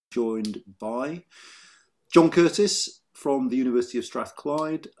joined by John Curtice from the University of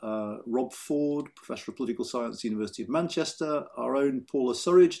Strathclyde, Rob Ford, Professor of Political Science, University of Manchester, our own Paula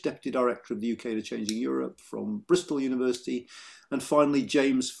Surridge, Deputy Director of the UK to Changing Europe from Bristol University, and finally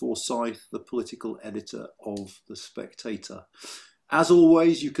James Forsyth, the political editor of The Spectator. As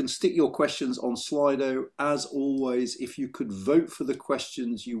always, you can stick your questions on Slido. As always, if you could vote for the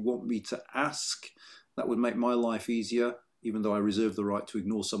questions you want me to ask, that would make my life easier, even though I reserve the right to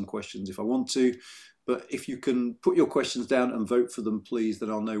ignore some questions if I want to. But if you can put your questions down and vote for them, please,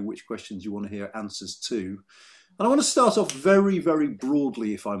 then I'll know which questions you want to hear answers to. And I want to start off very, very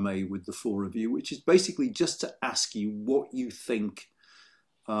broadly, if I may, with the four of you, which is basically just to ask you what you think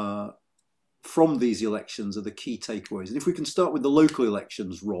from these elections are the key takeaways. And if we can start with the local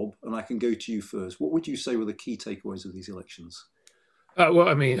elections, Rob, and I can go to you first, what would you say were the key takeaways of these elections? Well,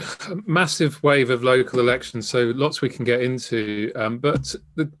 I mean, a massive wave of local elections, so lots we can get into. But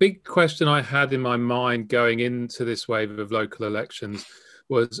the big question I had in my mind going into this wave of local elections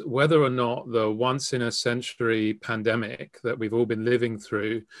was whether or not the once-in-a-century pandemic that we've all been living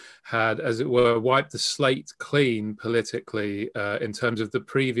through had, as it were, wiped the slate clean politically in terms of the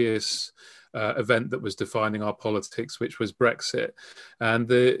previous event that was defining our politics, which was Brexit. And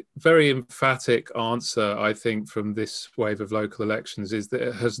the very emphatic answer, I think, from this wave of local elections is that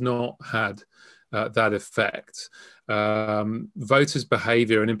it has not had that effect. Voters'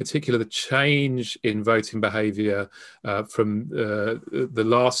 behaviour, and in particular the change in voting behaviour from the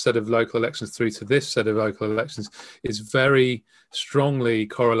last set of local elections through to this set of local elections, is very strongly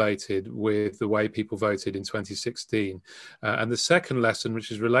correlated with the way people voted in 2016. And the second lesson, which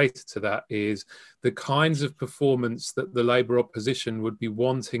is related to that, is the kinds of performance that the Labour opposition would be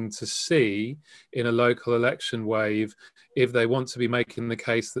wanting to see in a local election wave if they want to be making the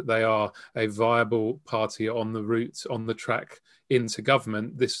case that they are a viable party on the route, on the track into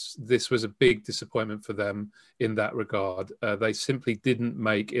government. This was a big disappointment for them in that regard. They simply didn't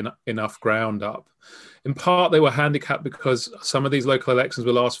make enough ground up. In part, they were handicapped because some of these local elections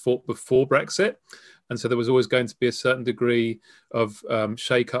were last fought before Brexit. And so there was always going to be a certain degree of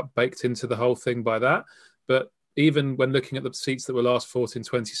shake-up baked into the whole thing by that. But even when looking at the seats that were last fought in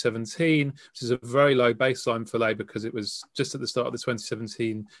 2017, which is a very low baseline for Labour because it was just at the start of the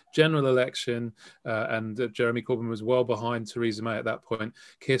 2017 general election, and Jeremy Corbyn was well behind Theresa May at that point,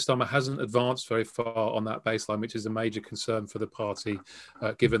 Keir Starmer hasn't advanced very far on that baseline, which is a major concern for the party,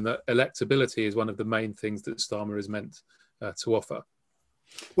 given that electability is one of the main things that Starmer is meant to offer.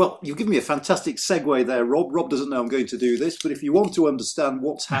 Well, you've given me a fantastic segue there, Rob. Rob doesn't know I'm going to do this, but if you want to understand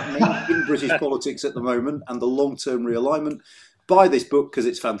what's happening in British politics at the moment and the long-term realignment, buy this book because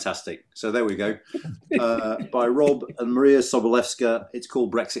it's fantastic. So there we go. By Rob and Maria Sobolewska. It's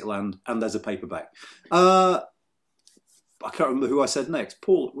called Brexit Land, and there's a paperback. I can't remember who I said next.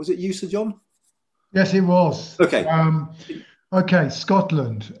 Paul, was it you, Sir John? Yes, it was. Okay. Okay,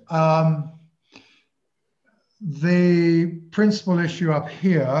 Scotland. The principal issue up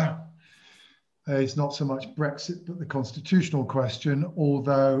here is not so much Brexit, but the constitutional question,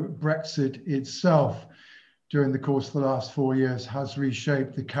 although Brexit itself, during the course of the last 4 years, has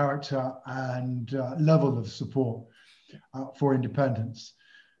reshaped the character and level of support for independence.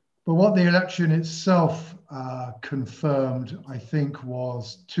 But what the election itself confirmed, I think,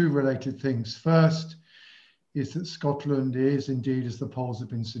 was two related things. First, is that Scotland is indeed, as the polls have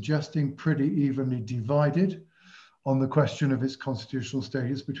been suggesting, pretty evenly divided on the question of its constitutional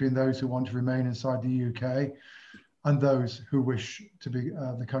status between those who want to remain inside the UK and those who wish to be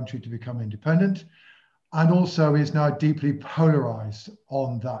the country to become independent, and also is now deeply polarized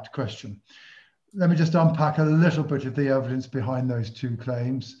on that question. Let me just unpack a little bit of the evidence behind those two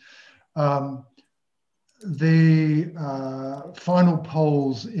claims. The final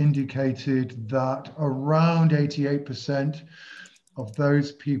polls indicated that around 88% of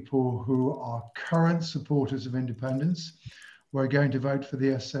those people who are current supporters of independence were going to vote for the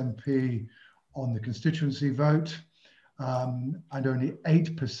SNP on the constituency vote, and only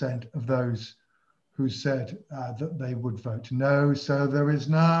 8% of those who said that they would vote no. So there is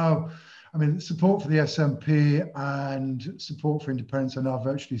now, support for the SNP and support for independence are now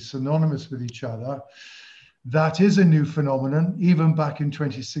virtually synonymous with each other. That is a new phenomenon. Even back in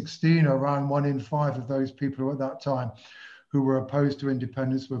 2016, around 1 in 5 of those people at that time who were opposed to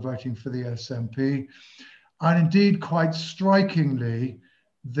independence were voting for the SNP. And indeed, quite strikingly,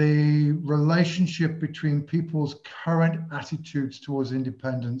 the relationship between people's current attitudes towards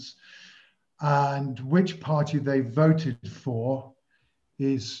independence and which party they voted for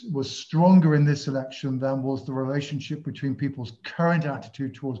was stronger in this election than was the relationship between people's current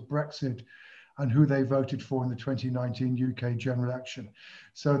attitude towards Brexit and who they voted for in the 2019 UK general election.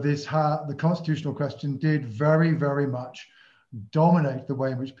 So the constitutional question did very, very much dominate the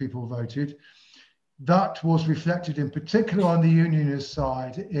way in which people voted. That was reflected in particular on the unionist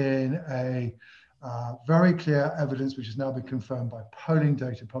side in a very clear evidence, which has now been confirmed by polling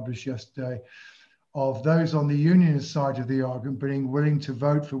data published yesterday, of those on the unionist side of the argument being willing to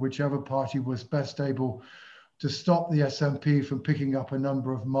vote for whichever party was best able to stop the SNP from picking up a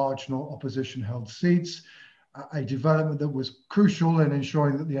number of marginal opposition-held seats, a development that was crucial in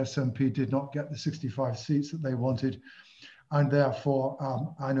ensuring that the SNP did not get the 65 seats that they wanted, and therefore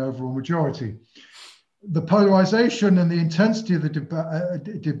an overall majority. The polarization and the intensity of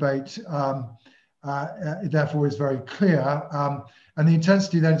the debate therefore is very clear. And the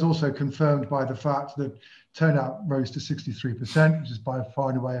intensity then is also confirmed by the fact that turnout rose to 63%, which is by far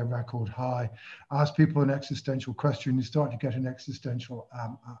and away a record high. Ask people an existential question, you start to get an existential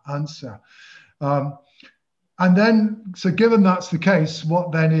answer. And then, so given that's the case,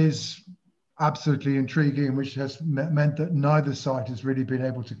 what then is absolutely intriguing, which has meant that neither side has really been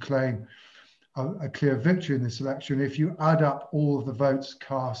able to claim a clear victory in this election. If you add up all of the votes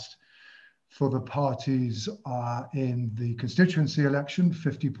cast for the parties in the constituency election,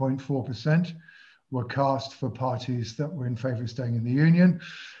 50.4% were cast for parties that were in favour of staying in the union.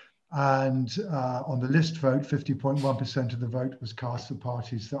 And on the list vote, 50.1% of the vote was cast for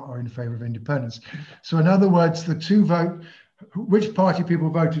parties that are in favour of independence. So in other words, the two vote, which party people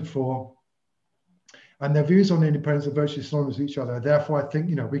voted for and their views on independence are virtually synonymous with each other. Therefore, I think,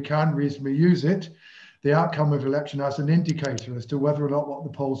 we can reasonably use it, the outcome of election, as an indicator as to whether or not what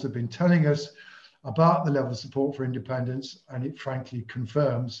the polls have been telling us about the level of support for independence, and it frankly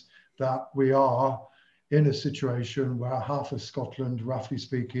confirms that we are in a situation where half of Scotland, roughly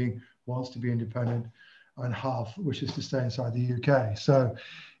speaking, wants to be independent and half wishes to stay inside the UK. So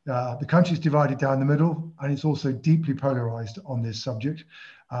the country is divided down the middle, and it's also deeply polarised on this subject.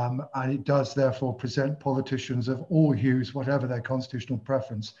 And it does therefore present politicians of all hues, whatever their constitutional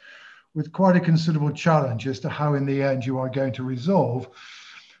preference, with quite a considerable challenge as to how in the end you are going to resolve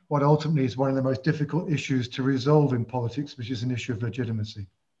what ultimately is one of the most difficult issues to resolve in politics, which is an issue of legitimacy.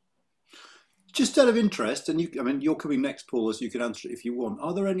 Just out of interest, and you're coming next, Paula, so you can answer it if you want.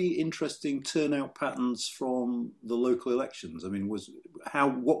 Are there any interesting turnout patterns from the local elections? I mean, how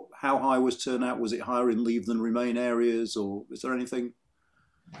high was turnout? Was it higher in Leave than Remain areas, or is there anything?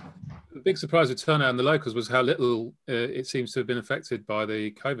 The big surprise with turnout in the locals was how little it seems to have been affected by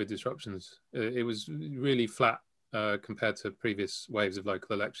the COVID disruptions. It was really flat compared to previous waves of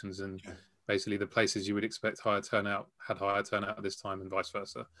local elections, and basically the places you would expect higher turnout had higher turnout at this time, and vice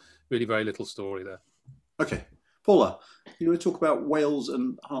versa. Really very little story there. Okay. Paula, you want to talk about Wales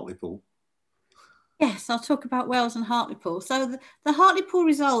and Hartlepool? Yes, I'll talk about Wales and Hartlepool. So the Hartlepool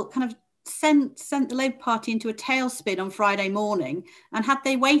result kind of sent the Labour Party into a tailspin on Friday morning, and had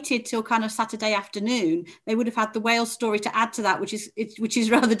they waited till kind of Saturday afternoon, they would have had the Wales story to add to that, which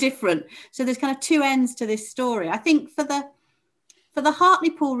is rather different. So there's kind of two ends to this story. I think for the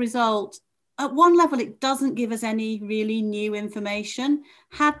Hartlepool result, at one level, it doesn't give us any really new information.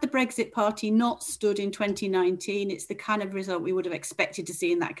 Had the Brexit Party not stood in 2019, it's the kind of result we would have expected to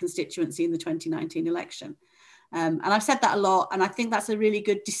see in that constituency in the 2019 election. And I've said that a lot, and I think that's a really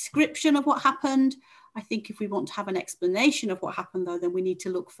good description of what happened. I think if we want to have an explanation of what happened, though, then we need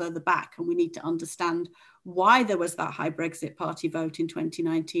to look further back, and we need to understand why there was that high Brexit Party vote in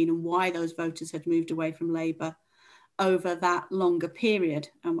 2019 and why those voters had moved away from Labour over that longer period.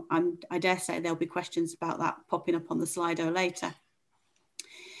 I dare say there'll be questions about that popping up on the Slido later.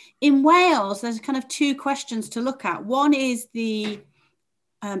 In Wales, there's kind of two questions to look at. One is the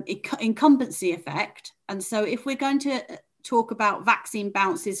incumbency effect. And so if we're going to talk about vaccine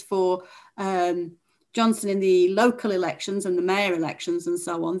bounces for Johnson in the local elections and the mayor elections and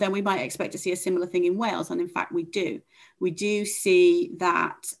so on, then we might expect to see a similar thing in Wales. And in fact, we do. We do see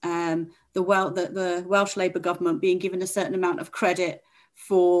that the Welsh Labour government being given a certain amount of credit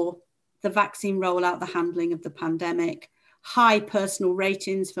for the vaccine rollout, the handling of the pandemic, high personal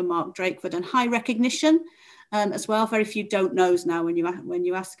ratings for Mark Drakeford, and high recognition as well. Very few don't knows now when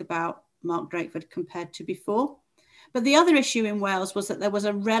you ask about Mark Drakeford compared to before. But the other issue in Wales was that there was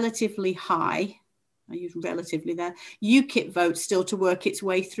a relatively high, I use relatively there, UKIP vote still to work its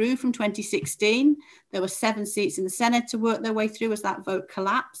way through from 2016. There were 7 seats in the Senate to work their way through as that vote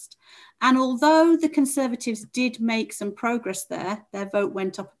collapsed. And although the Conservatives did make some progress there, their vote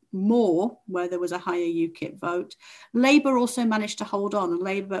went up more where there was a higher UKIP vote. Labour also managed to hold on,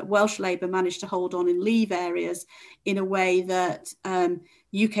 and Welsh Labour managed to hold on in Leave areas in a way that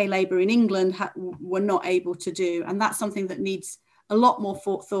UK Labour in England were not able to do. And that's something that needs a lot more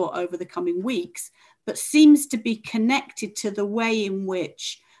thought over the coming weeks, but seems to be connected to the way in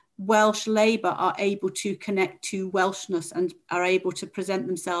which Welsh Labour are able to connect to Welshness and are able to present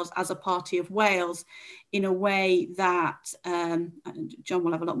themselves as a party of Wales in a way that, John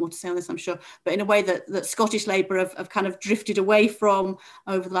will have a lot more to say on this, I'm sure, but in a way that Scottish Labour have kind of drifted away from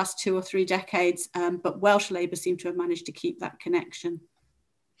over the last 2 or 3 decades, but Welsh Labour seem to have managed to keep that connection.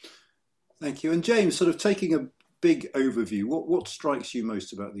 Thank you. And James, sort of taking a big overview, what strikes you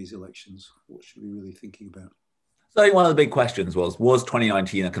most about these elections? What should we be really thinking about? So I think one of the big questions was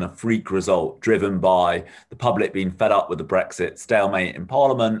 2019 a kind of freak result driven by the public being fed up with the Brexit stalemate in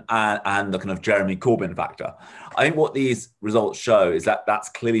Parliament and the kind of Jeremy Corbyn factor? I think what these results show is that that's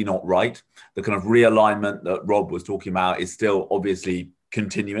clearly not right. The kind of realignment that Rob was talking about is still obviously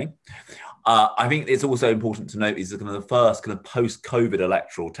continuing. I think it's also important to note is kind of the first kind of post-COVID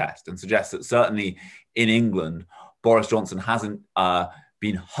electoral test, and suggests that certainly in England, Boris Johnson hasn't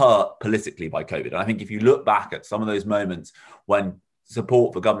been hurt politically by COVID. And I think if you look back at some of those moments when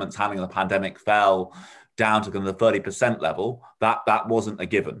support for governments handling the pandemic fell down to kind of the 30% level, that wasn't a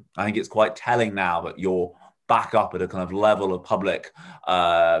given. I think it's quite telling now that you're back up at a kind of level of public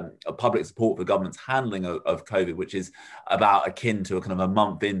support for government's handling of COVID, which is about akin to a kind of a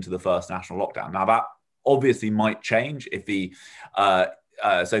month into the first national lockdown. Now, that obviously might change if the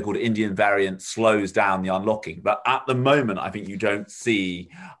so-called Indian variant slows down the unlocking. But at the moment, I think you don't see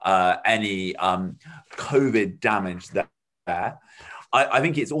any COVID damage there. I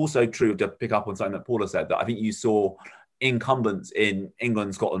think it's also true, to pick up on something that Paula said, that I think you saw incumbents in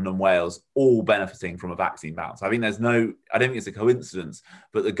England, Scotland and Wales all benefiting from a vaccine bounce. I don't think it's a coincidence,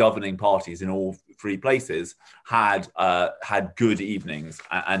 but the governing parties in all 3 places had good evenings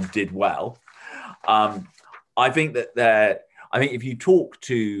and did well. I think if you talk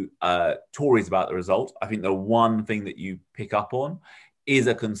to Tories about the result, I think the one thing that you pick up on is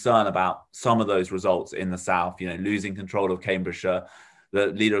a concern about some of those results in the south, losing control of Cambridgeshire, the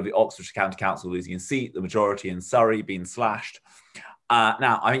leader of the Oxfordshire County Council losing a seat, the majority in Surrey being slashed.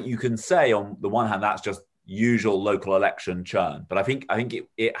 Now, I think you can say on the one hand, that's just usual local election churn, but I think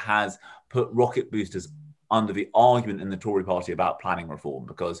it has put rocket boosters under the argument in the Tory party about planning reform,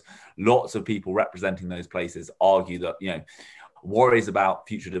 because lots of people representing those places argue that, worries about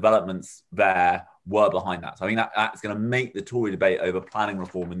future developments there were behind that. So I think that's going to make the Tory debate over planning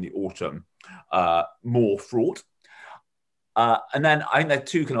reform in the autumn more fraught. And then I think there are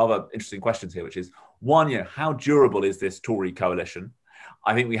 2 kind of other interesting questions here, which is one, how durable is this Tory coalition?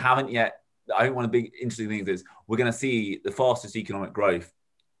 I think we haven't yet. I think one of the big interesting things is we're going to see the fastest economic growth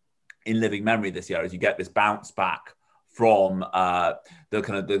in living memory this year as you get this bounce back from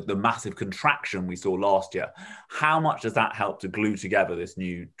the massive contraction we saw last year. How much does that help to glue together this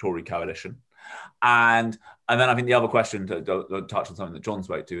new Tory coalition? And then I think the other question to touch on something that John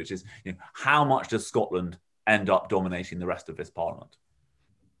spoke to, which is how much does Scotland end up dominating the rest of this parliament?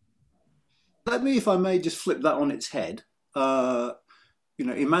 Let me, if I may, just flip that on its head.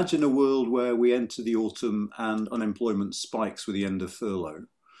 Imagine a world where we enter the autumn and unemployment spikes with the end of furlough.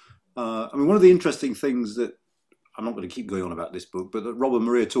 One of the interesting things that I'm not going to keep going on about this book, but that Rob and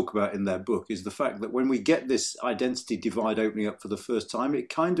Maria talk about in their book is the fact that when we get this identity divide opening up for the first time, it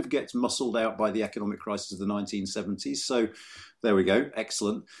kind of gets muscled out by the economic crisis of the 1970s. So there we go.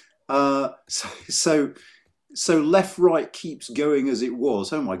 Excellent. So left-right keeps going as it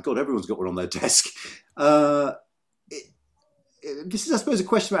was. Oh my God, everyone's got one on their desk. This is, I suppose, a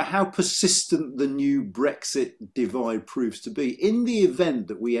question about how persistent the new Brexit divide proves to be. In the event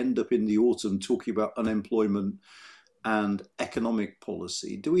that we end up in the autumn talking about unemployment and economic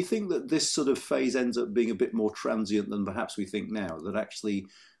policy, do we think that this sort of phase ends up being a bit more transient than perhaps we think now, that actually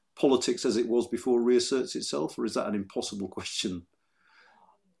politics as it was before reasserts itself, or is that an impossible question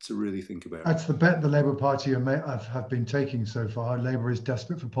to really think about? That's the bet the Labour Party have been taking so far. Labour is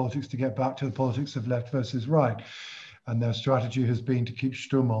desperate for politics to get back to the politics of left versus right. And their strategy has been to keep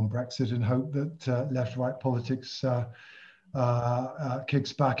Sturm on Brexit and hope that left-right politics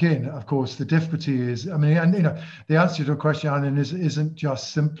kicks back in. Of course, the difficulty is, the answer to your question, Anand, isn't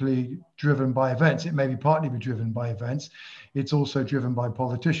just simply driven by events. It may be partly be driven by events. It's also driven by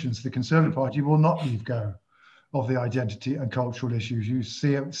politicians. The Conservative Party will not leave go of the identity and cultural issues. You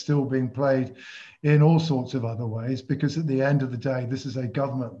see it still being played in all sorts of other ways, because at the end of the day, this is a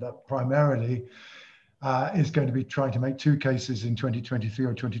government that primarily is going to be trying to make 2 cases in 2023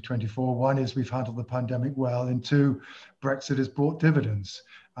 or 2024. One is we've handled the pandemic well, and 2, Brexit has brought dividends,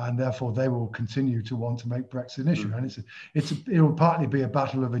 and therefore they will continue to want to make Brexit an issue. And it will partly be a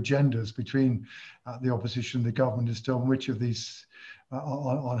battle of agendas between the opposition and the government as to which of these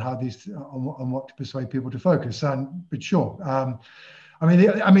on how these on what to persuade people to focus. But sure. I mean,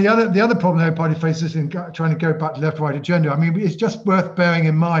 the other problem the party faces in trying to go back to left-right agenda. I mean, it's just worth bearing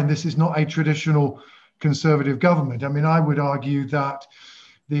in mind this is not a traditional Conservative government. I mean, I would argue that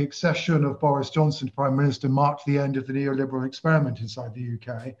the accession of Boris Johnson to Prime Minister marked the end of the neoliberal experiment inside the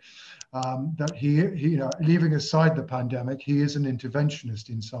UK. That he, you know, leaving aside the pandemic, he is an interventionist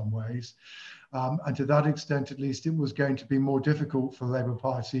in some ways. And to that extent, at least, it was going to be more difficult for the Labour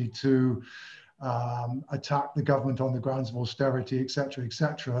Party to attack the government on the grounds of austerity, et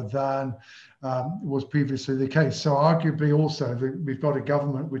cetera, than was previously the case. So arguably also we've got a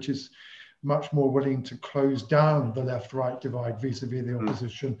government which is much more willing to close down the left-right divide vis-a-vis the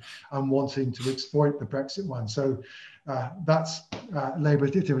opposition and wanting to exploit the Brexit one. So that's Labour.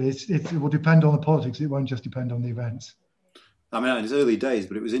 It will depend on the politics. It won't just depend on the events. I mean, it's early days,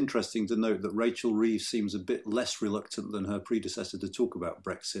 but it was interesting to note that Rachel Reeves seems a bit less reluctant than her predecessor to talk about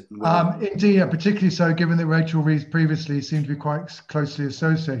Brexit. Indeed, yeah, particularly so, given that Rachel Reeves previously seemed to be quite closely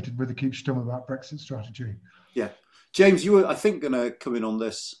associated with the Keep Stum about Brexit strategy. Yeah. James, you were, I think, going to come in on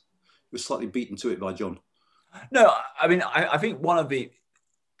this. You were slightly beaten to it by John. No, I mean, I think one of the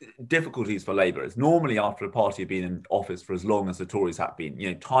difficulties for Labour is normally after a party has been in office for as long as the Tories have been,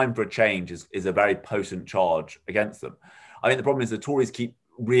 you know, time for a change is a very potent charge against them. I think the problem is the Tories keep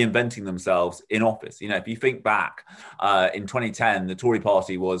reinventing themselves in office. You know, if you think back in 2010, the Tory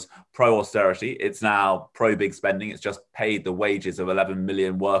party was pro-austerity. It's now pro-big spending. It's just paid the wages of 11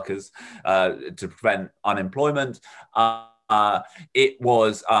 million workers to prevent unemployment. It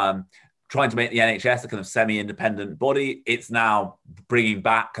was trying to make the NHS a kind of semi-independent body. It's now bringing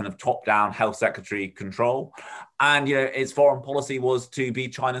back kind of top-down health secretary control. And, you know, its foreign policy was to be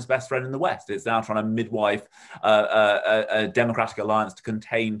China's best friend in the West. It's now trying to midwife a democratic alliance to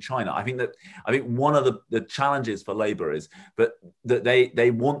contain China. I think one of the challenges for Labour is that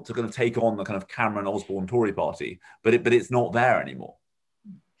they want to kind of take on the kind of Cameron Osborne Tory party, but it's not there anymore.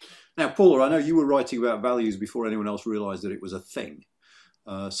 Now, Paula, I know you were writing about values before anyone else realised that it was a thing.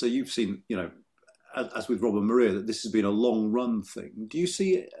 So you've seen, you know, as with Rob and Maria, that this has been a long run thing. Do you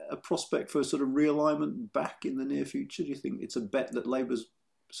see a prospect for sort of realignment back in the near future? Do you think it's a bet that Labour's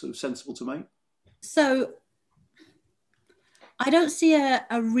sort of sensible to make? So I don't see a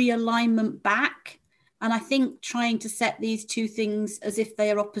realignment back. And I think trying to set these two things as if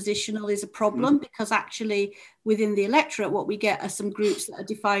they are oppositional is a problem, because actually within the electorate, what we get are some groups that are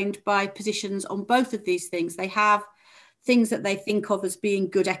defined by positions on both of these things. They have things that they think of as being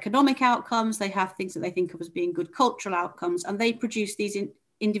good economic outcomes. They have things that they think of as being good cultural outcomes, and they produce these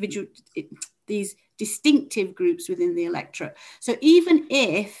these distinctive groups within the electorate. So even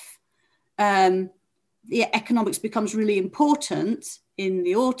if the economics becomes really important in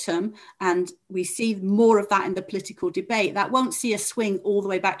the autumn, and we see more of that in the political debate, that won't see a swing all the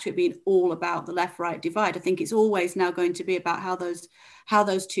way back to it being all about the left-right divide. I think it's always now going to be about how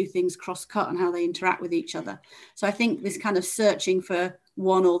those two things cross-cut and how they interact with each other. So I think this kind of searching for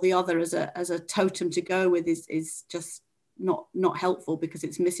one or the other as a totem to go with is just not helpful, because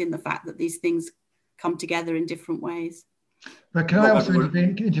it's missing the fact that these things come together in different ways. But can I also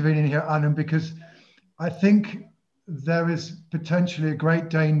intervene in here, Anand, because I think there is potentially a great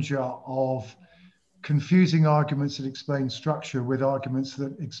danger of confusing arguments that explain structure with arguments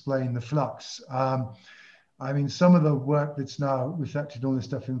that explain the flux. I mean, some of the work that's now reflected on this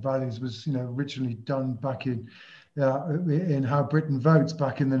stuff in values was, you know, originally done back in How Britain Votes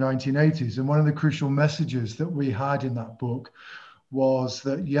back in the 1980s. And one of the crucial messages that we had in that book was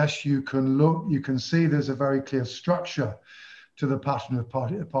that, yes, you can see there's a very clear structure to the pattern of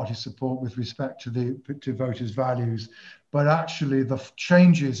party support with respect to voters' values, but actually the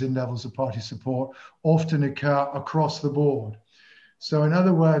changes in levels of party support often occur across the board. So in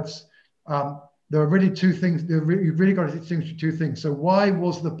other words, there are really two things. You've really got to distinguish two things. So why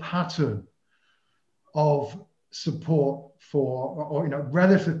was the pattern of support for, or you know,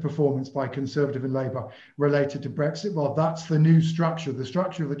 relative performance by Conservative and Labour related to Brexit? Well, that's the new structure, the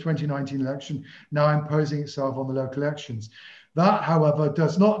structure of the 2019 election now imposing itself on the local elections. That, however,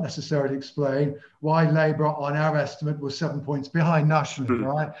 does not necessarily explain why Labour, on our estimate, was 7 points behind nationally,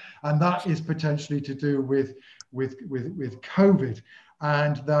 right? And that is potentially to do with COVID,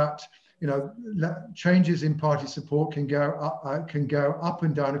 and that, you know, changes in party support can go up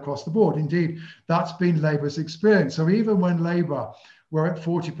and down across the board. Indeed, that's been Labour's experience. So even when Labour were at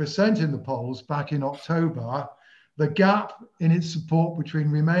 40% in the polls back in October, the gap in its support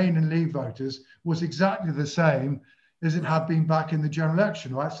between Remain and Leave voters was exactly the same as it had been back in the general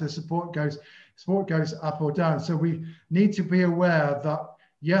election, right? So support goes up or down. So we need to be aware that,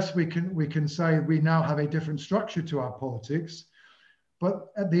 yes, we can say we now have a different structure to our politics,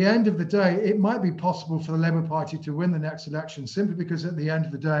 But at the end of the day, it might be possible for the Labour Party to win the next election simply because at the end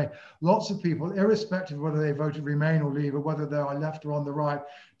of the day, lots of people, irrespective of whether they voted Remain or Leave or whether they are left or on the right,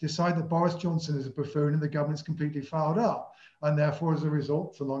 decide that Boris Johnson is a buffoon and the government's completely fouled up. And therefore, as a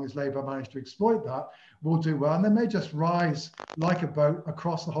result, so long as Labour managed to exploit that, will do well. And they may just rise like a boat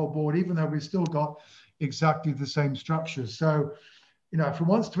across the whole board, even though we've still got exactly the same structures. So, you know, if one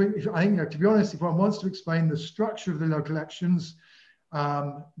wants to, I think, to be honest, if one wants to explain the structure of the local elections,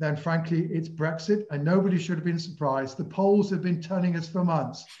 then frankly, it's Brexit, and nobody should have been surprised. The polls have been telling us for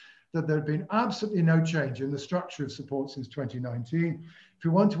months that there had been absolutely no change in the structure of support since 2019. If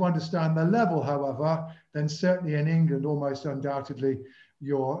you want to understand the level, however, then certainly in England, almost undoubtedly,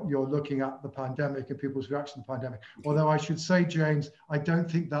 you're looking at the pandemic and people's reaction to the pandemic. Although I should say, James, I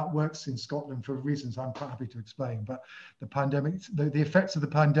don't think that works in Scotland for reasons I'm quite happy to explain. But the pandemic, the effects of the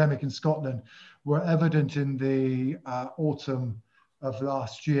pandemic in Scotland were evident in the autumn of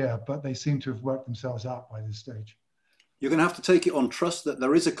last year, but they seem to have worked themselves out by this stage. You're going to have to take it on trust that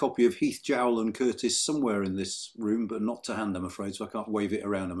there is a copy of Heath, Jowl and Curtice somewhere in this room, but not to hand, I'm afraid, so I can't wave it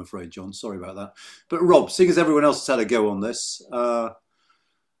around, I'm afraid, John. Sorry about that. But Rob, seeing as everyone else has had a go on this...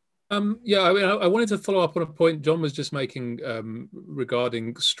 yeah, I mean, I wanted to follow up on a point John was just making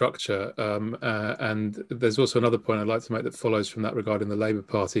regarding structure, and there's also another point I'd like to make that follows from that regarding the Labour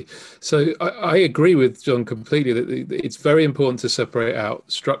Party. So I agree with John completely that it's very important to separate out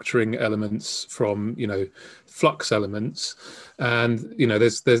structuring elements from, you know, flux elements, and you know,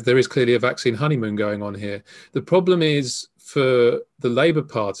 there is clearly a vaccine honeymoon going on here. The problem is for the Labour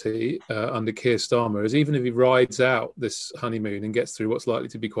Party under Keir Starmer is even if he rides out this honeymoon and gets through what's likely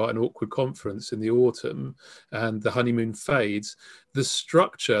to be quite an awkward conference in the autumn and the honeymoon fades, the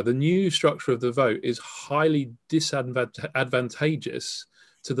structure, the new structure of the vote is highly disadvantageous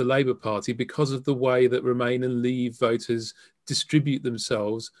to the Labour Party because of the way that Remain and Leave voters distribute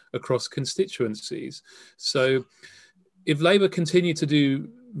themselves across constituencies. So if Labour continue to do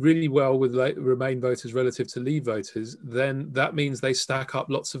really well with Remain voters relative to Leave voters, then that means they stack up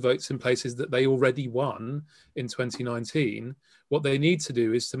lots of votes in places that they already won in 2019. What they need to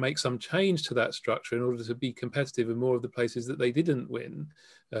do is to make some change to that structure in order to be competitive in more of the places that they didn't win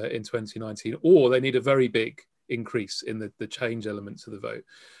in 2019, or they need a very big increase in the change elements of the vote.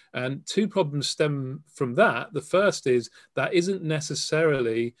 And two problems stem from that. The first is that isn't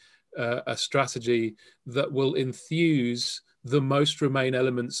necessarily a strategy that will enthuse the most Remain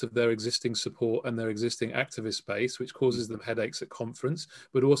elements of their existing support and their existing activist base, which causes them headaches at conference,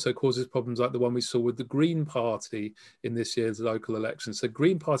 but also causes problems like the one we saw with the Green Party in this year's local elections. So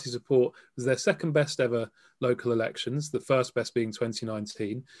Green Party support was their second best ever local elections, the first best being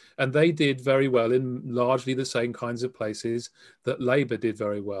 2019, and they did very well in largely the same kinds of places that Labour did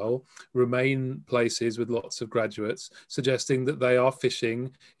very well, Remain places with lots of graduates, suggesting that they are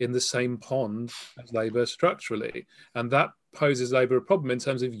fishing in the same pond as Labour structurally. And that poses Labour a problem in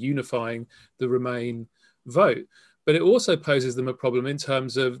terms of unifying the Remain vote. But it also poses them a problem in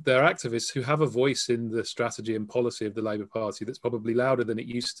terms of their activists who have a voice in the strategy and policy of the Labour Party that's probably louder than it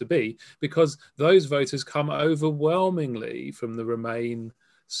used to be, because those voters come overwhelmingly from the Remain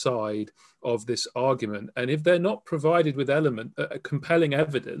side of this argument. And if they're not provided with compelling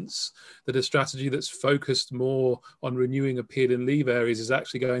evidence that a strategy that's focused more on renewing appeal and Leave areas is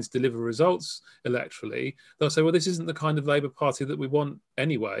actually going to deliver results electorally, they'll say, well, this isn't the kind of Labour Party that we want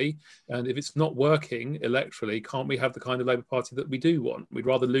anyway. And if it's not working electorally, can't we have the kind of Labour Party that we do want? We'd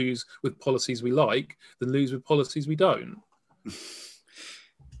rather lose with policies we like than lose with policies we don't.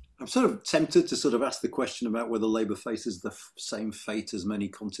 I'm sort of tempted to sort of ask the question about whether Labour faces the same fate as many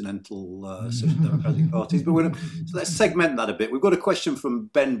continental social democratic parties, but so let's segment that a bit. We've got a question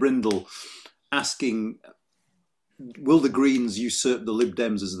from Ben Brindle asking, will the Greens usurp the Lib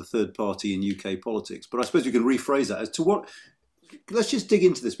Dems as the third party in UK politics? But I suppose you can rephrase that as to what, let's just dig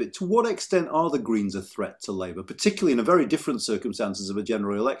into this bit. To what extent are the Greens a threat to Labour, particularly in a very different circumstances of a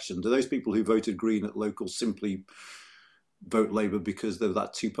general election? Do those people who voted Green at local simply vote Labour because of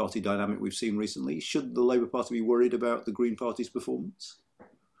that two-party dynamic we've seen recently? Should the Labour Party be worried about the Green Party's performance?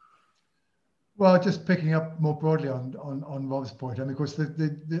 Well, just picking up more broadly on Rob's point, I mean, of course,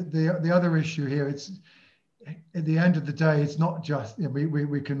 the other issue here, it's at the end of the day, it's not just, you know,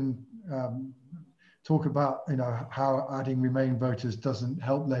 we can talk about, you know, how adding Remain voters doesn't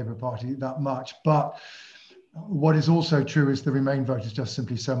help Labour Party that much, but what is also true is the Remain vote is just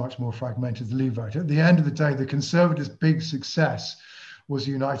simply so much more fragmented than the Leave vote. At the end of the day, the Conservatives' big success was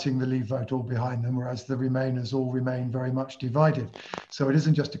uniting the Leave vote all behind them, whereas the Remainers all remain very much divided. So it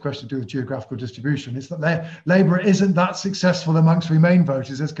isn't just a question to do with geographical distribution. It's that Labour isn't that successful amongst Remain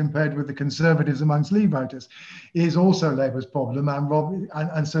voters as compared with the Conservatives amongst Leave voters, is also Labour's problem.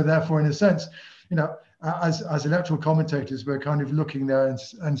 And so therefore, in a sense, you know, as electoral commentators, we're kind of looking there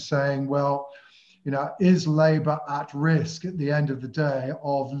and saying, well, you know, is Labour at risk at the end of the day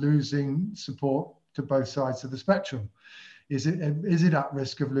of losing support to both sides of the spectrum? Is it at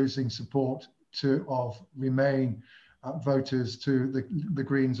risk of losing support of Remain voters to the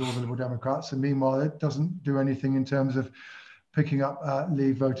Greens or the Liberal Democrats? And meanwhile, it doesn't do anything in terms of picking up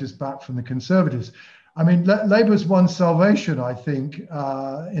Leave voters back from the Conservatives. I mean, Labour's one salvation, I think,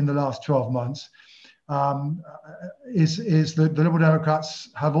 in the last 12 months is that the Liberal Democrats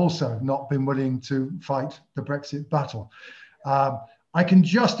have also not been willing to fight the Brexit battle. I can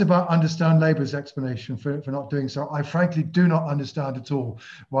just about understand Labour's explanation for not doing so. I frankly do not understand at all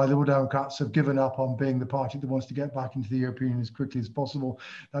why the Liberal Democrats have given up on being the party that wants to get back into the European Union as quickly as possible.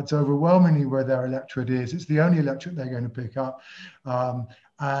 That's overwhelmingly where their electorate is. It's the only electorate they're going to pick up.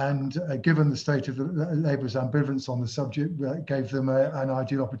 Given the state of Labour's ambivalence on the subject, gave them an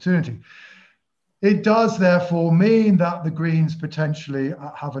ideal opportunity. It does therefore mean that the Greens potentially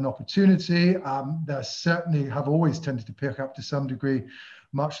have an opportunity. They certainly have always tended to pick up to some degree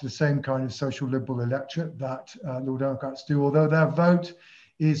much the same kind of social liberal electorate that Liberal Democrats do, although their vote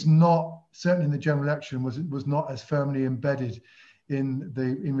is not, certainly in the general election, was not as firmly embedded in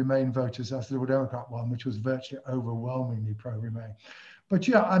Remain voters as the Liberal Democrat one, which was virtually overwhelmingly pro-Remain. But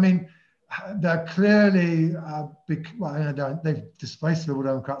yeah, I mean, they're clearly, they've displaced the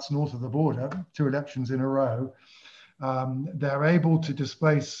Liberal Democrats north of the border 2 elections in a row. They're able to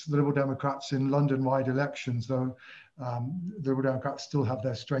displace the Liberal Democrats in London-wide elections, though the Liberal Democrats still have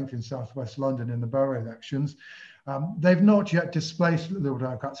their strength in southwest London in the borough elections. They've not yet displaced the Liberal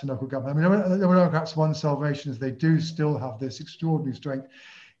Democrats in local government. I mean, the Liberal Democrats' one salvation is they do still have this extraordinary strength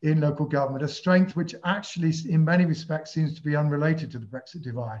in local government, a strength which actually in many respects seems to be unrelated to the Brexit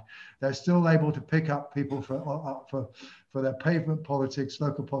divide. They're still able to pick up people for their pavement politics,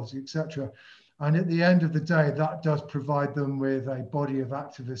 local politics, etc. And at the end of the day, that does provide them with a body of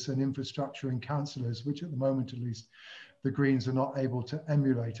activists and infrastructure and councillors, which at the moment, at least, the Greens are not able to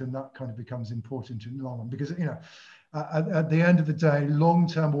emulate. And that kind of becomes important in the long run because, you know, at the end of the day,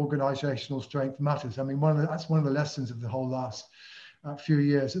 long-term organisational strength matters. I mean, that's one of the lessons of the whole last few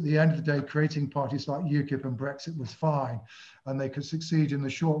years. At the end of the day, creating parties like UKIP and Brexit was fine, and they could succeed in the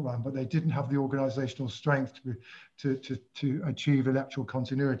short run, but they didn't have the organisational strength to achieve electoral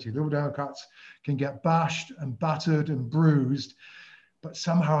continuity. The Liberal Democrats can get bashed and battered and bruised, but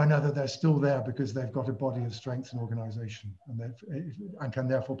somehow or another they're still there because they've got a body of strength and organisation, and can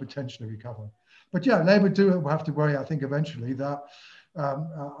therefore potentially recover. But yeah, Labour do have to worry, I think, eventually that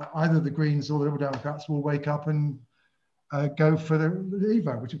either the Greens or the Liberal Democrats will wake up and go for the Leave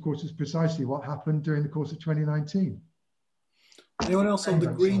vote, which of course is precisely what happened during the course of 2019. Anyone else on the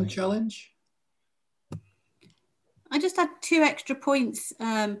Green challenge? I just had 2 extra points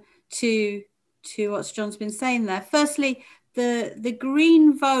to what John's been saying there. Firstly, the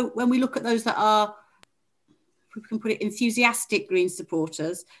Green vote, when we look at those that are, if we can put it, enthusiastic Green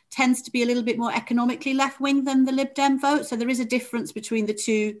supporters, tends to be a little bit more economically left-wing than the Lib Dem vote. So there is a difference between the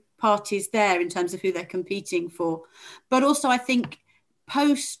 2 parties there in terms of who they're competing for. But also I think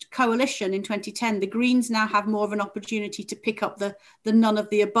post-coalition in 2010, the Greens now have more of an opportunity to pick up the none of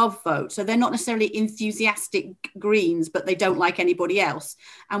the above vote. So they're not necessarily enthusiastic Greens, but they don't like anybody else.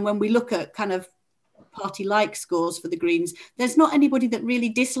 And when we look at kind of party-like scores for the Greens, there's not anybody that really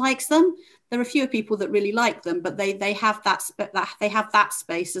dislikes them. There are fewer people that really like them, but they have that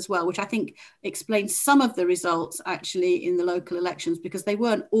space as well, which I think explains some of the results actually in the local elections, because they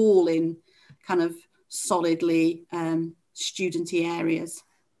weren't all in kind of solidly studenty areas.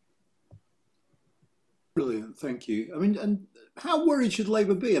 Brilliant, thank you. I mean, and how worried should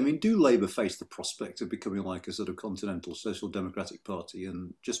Labour be? I mean, do Labour face the prospect of becoming like a sort of continental social democratic party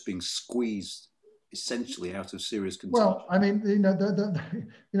and just being squeezed essentially out of serious contention? Well, I mean, you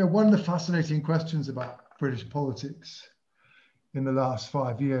know, one of the fascinating questions about British politics in the last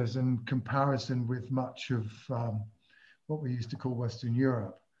 5 years, in comparison with much of what we used to call Western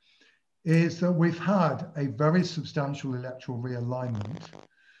Europe, is that we've had a very substantial electoral realignment,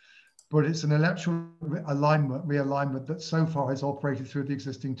 but it's an electoral realignment that so far has operated through the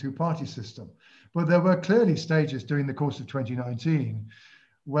existing 2-party system. But there were clearly stages during the course of 2019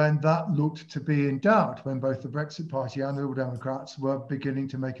 when that looked to be in doubt, when both the Brexit Party and the Liberal Democrats were beginning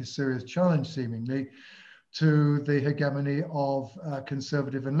to make a serious challenge, seemingly, to the hegemony of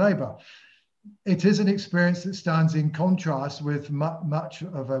Conservative and Labour. it is an experience that stands in contrast with much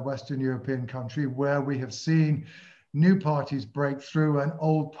of a Western European country where we have seen new parties break through and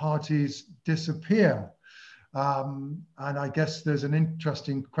old parties disappear. And I guess there's an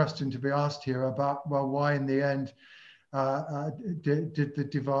interesting question to be asked here about, well, why in the end did the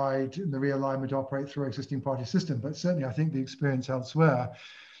divide and the realignment operate through existing party system? But certainly I think the experience elsewhere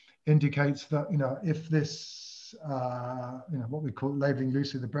indicates that, if this, what we call labelling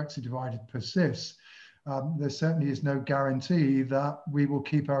loosely the Brexit divide persists, there certainly is no guarantee that we will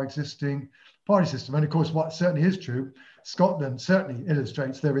keep our existing party system. And of course, what certainly is true, Scotland certainly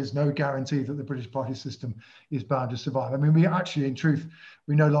illustrates there is no guarantee that the British party system is bound to survive. I mean, we actually, in truth,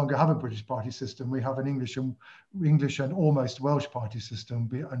 we no longer have a British party system. We have an English and almost Welsh party system,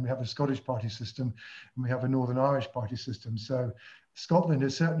 and we have a Scottish party system, and we have a Northern Irish party system. So Scotland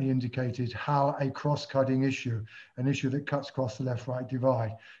has certainly indicated how a cross-cutting issue, an issue that cuts across the left-right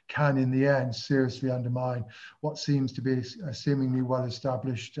divide, can in the end seriously undermine what seems to be a seemingly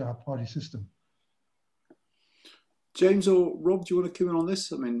well-established party system. James or Rob, do you want to come in on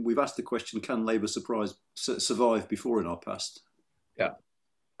this? I mean, we've asked the question, can Labour survive before in our past? Yeah.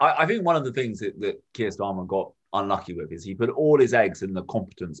 I think one of the things that Keir Starmer got unlucky with is he put all his eggs in the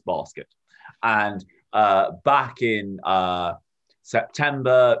competence basket. And back in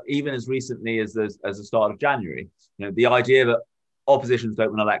September, even as recently as the start of January, the idea that oppositions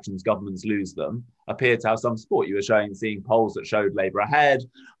don't win elections, governments lose them, appeared to have some support. You were seeing polls that showed Labour ahead,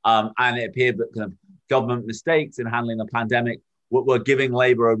 and it appeared that kind of government mistakes in handling the pandemic were giving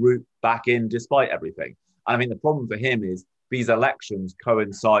Labour a route back in despite everything. And I mean, the problem for him is these elections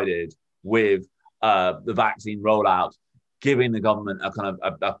coincided with the vaccine rollout, giving the government a kind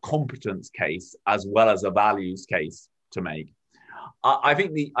of a competence case as well as a values case to make. I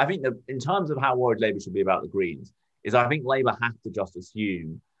think that in terms of how worried Labour should be about the Greens is I think Labour have to just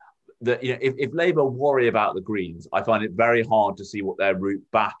assume that if Labour worry about the Greens, I find it very hard to see what their route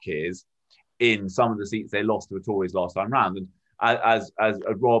back is in some of the seats they lost to the Tories last time round. And as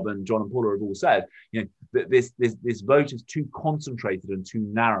Rob and John and Paula have all said, this vote is too concentrated and too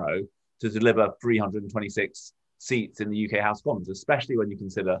narrow to deliver 326 seats in the UK House of Commons, especially when you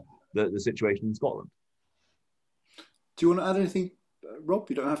consider the situation in Scotland. Do you want to add anything, Rob?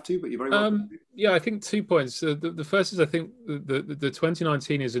 You don't have to, but you're very welcome. Yeah, I think 2 points. The first is I think the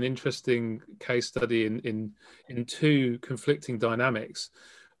 2019 is an interesting case study in two conflicting dynamics.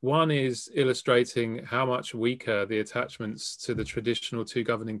 One is illustrating how much weaker the attachments to the traditional two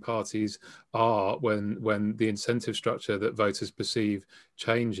governing parties are when the incentive structure that voters perceive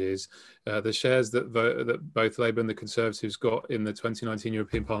changes. The shares that both Labour and the Conservatives got in the 2019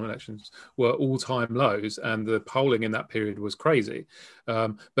 European Parliament elections were all-time lows, and the polling in that period was crazy.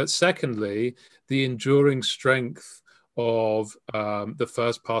 But secondly, the enduring strength of the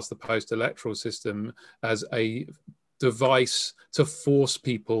first past the post electoral system as a device to force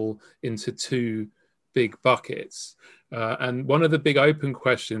people into two big buckets. And one of the big open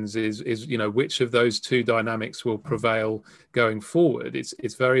questions is which of those two dynamics will prevail going forward.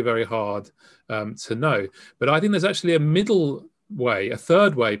 It's very, very hard to know. But I think there's actually a middle way, a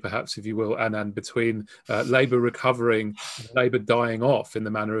third way, perhaps, if you will, Anand, between Labour recovering, Labour dying off in the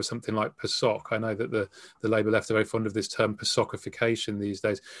manner of something like PASOK. I know that the Labour left are very fond of this term PASOKification these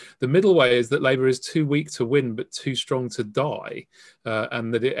days. The middle way is that Labour is too weak to win but too strong to die,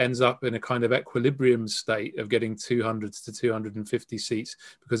 and that it ends up in a kind of equilibrium state of getting 200 to 250 seats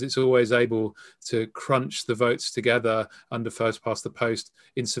because it's always able to crunch the votes together under first past the post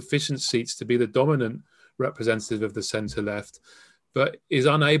in sufficient seats to be the dominant representative of the centre-left, but is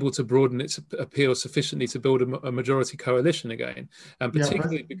unable to broaden its appeal sufficiently to build a majority coalition again. And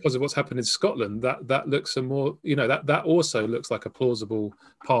particularly because of what's happened in Scotland, that looks a more, that also looks like a plausible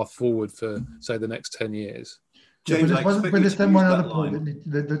path forward for, say, the next 10 years. James, but there's then one other point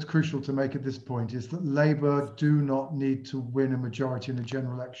that's crucial to make at this point is that Labour do not need to win a majority in the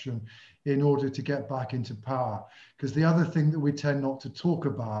general election in order to get back into power. Because the other thing that we tend not to talk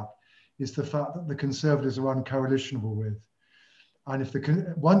about is the fact that the Conservatives are uncoalitionable with. And if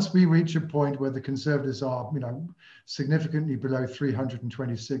once we reach a point where the Conservatives are, significantly below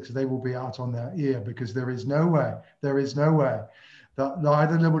 326, they will be out on their ear because there is no way that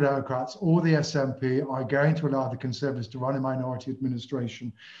either Liberal Democrats or the SNP are going to allow the Conservatives to run a minority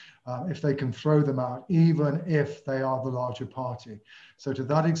administration if they can throw them out, even if they are the larger party. So to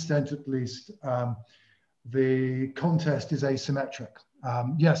that extent, at least, the contest is asymmetric.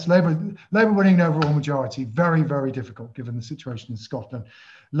 Yes, Labour winning an overall majority, very, very difficult given the situation in Scotland.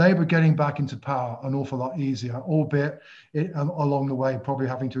 Labour getting back into power an awful lot easier, albeit along the way probably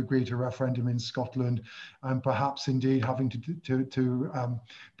having to agree to a referendum in Scotland, and perhaps indeed having to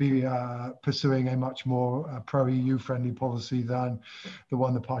be pursuing a much more pro-EU friendly policy than the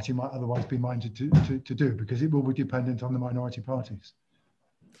one the party might otherwise be minded to do, because it will be dependent on the minority parties.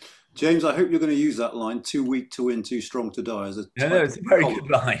 James, I hope you're going to use that line, too weak to win, too strong to die, as a no, it's a very good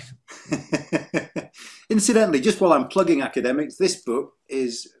line. Incidentally, just while I'm plugging academics, this book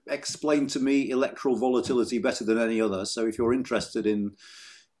is Explain to Me Electoral Volatility Better Than Any Other. So if you're interested in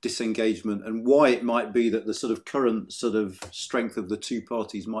disengagement and why it might be that the sort of current sort of strength of the two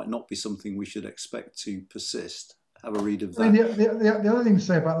parties might not be something we should expect to persist, have a read of that. I mean, the other thing to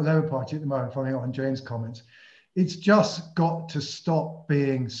say about the Labour Party at the moment, following on James' comments, it's just got to stop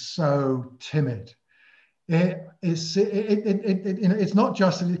being so timid. It's not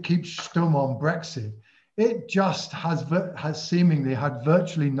just that it keeps stum on Brexit. It just has seemingly had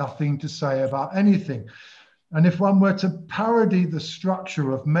virtually nothing to say about anything. And if one were to parody the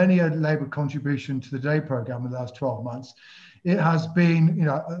structure of many a Labour contribution to the Day programme in the last 12 months, it has been,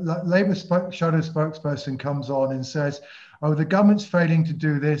 Labour shadow spokesperson comes on and says, oh, the government's failing to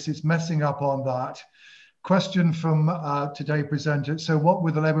do this, it's messing up on that. Question from Today presenter, so what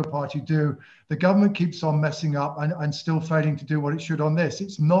would the Labour Party do? The government keeps on messing up and still failing to do what it should on this.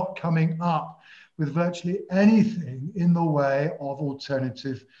 It's not coming up with virtually anything in the way of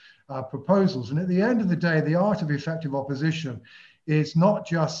alternative proposals. And at the end of the day, the art of effective opposition is not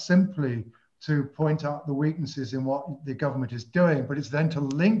just simply to point out the weaknesses in what the government is doing, but it's then to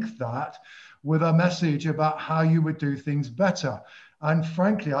link that with a message about how you would do things better. And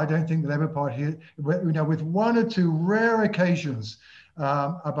frankly, I don't think the Labour Party, with one or two rare occasions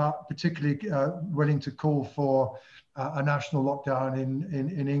about particularly willing to call for a national lockdown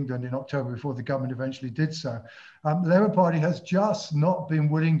in England in October before the government eventually did so, the Labour Party has just not been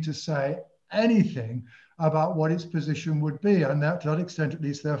willing to say anything about what its position would be. And to that extent, at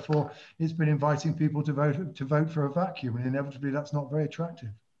least, therefore, it's been inviting people to vote for a vacuum. And inevitably, that's not very attractive.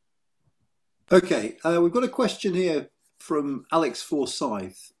 Okay, we've got a question here from Alex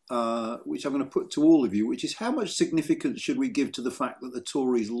Forsyth, which I'm going to put to all of you, which is how much significance should we give to the fact that the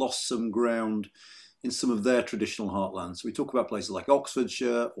Tories lost some ground in some of their traditional heartlands? So we talk about places like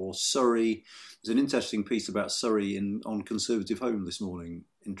Oxfordshire or Surrey. There's an interesting piece about Surrey on Conservative Home this morning,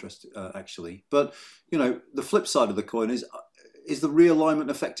 actually. But, the flip side of the coin is the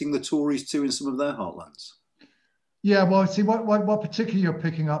realignment affecting the Tories too in some of their heartlands? Yeah, well, see, what particularly you're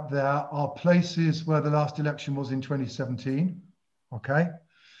picking up there are places where the last election was in 2017, okay?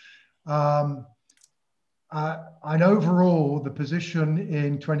 And overall, the position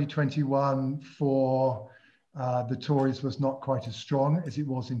in 2021 for the Tories was not quite as strong as it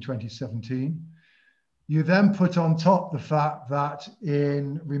was in 2017. You then put on top the fact that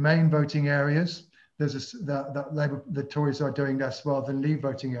in Remain voting areas, the Tories are doing less well than Leave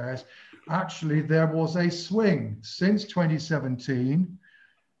voting areas. Actually, there was a swing since 2017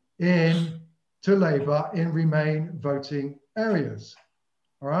 to Labour in Remain voting areas,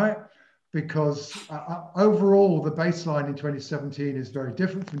 all right? Because overall, the baseline in 2017 is very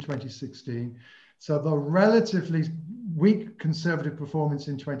different from 2016. So the relatively weak Conservative performance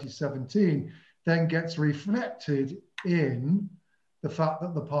in 2017 then gets reflected in the fact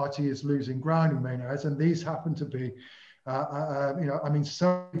that the party is losing ground in Remain areas, and these happen to be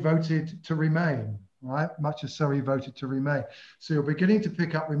Surrey voted to Remain, right? Much as Surrey voted to Remain. So you're beginning to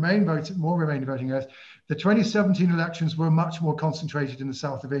pick up more Remain voting areas. The 2017 elections were much more concentrated in the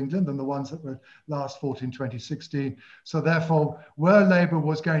south of England than the ones that were last fought in 2016. So therefore, where Labour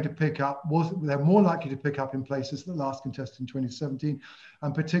was going to pick up, they're more likely to pick up in places that last contested in 2017,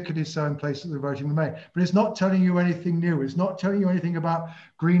 and particularly so in places that are voting Remain. But it's not telling you anything new. It's not telling you anything about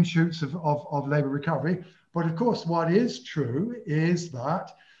green shoots of Labour recovery. But of course, what is true is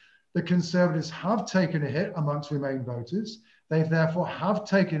that the Conservatives have taken a hit amongst Remain voters. They therefore have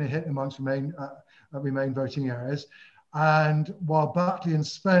taken a hit amongst Remain voting areas. And while Batley and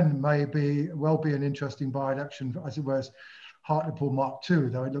Spen may well be an interesting by-election, as it was Hartlepool Mark II,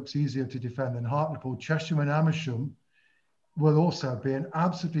 though it looks easier to defend than Hartlepool, Chesham and Amersham will also be an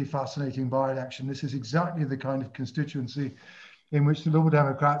absolutely fascinating by-election. This is exactly the kind of constituency in which the Liberal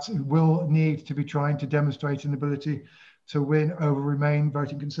Democrats will need to be trying to demonstrate an ability to win over Remain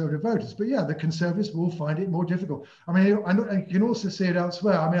voting Conservative voters. But yeah, the Conservatives will find it more difficult. I mean, you can also see it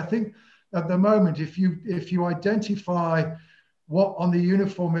elsewhere. I mean, I think at the moment, if you identify what on the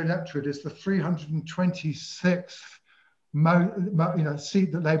uniform electorate is the 326th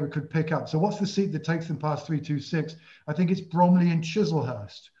seat that Labour could pick up. So what's the seat that takes them past 326? I think it's Bromley and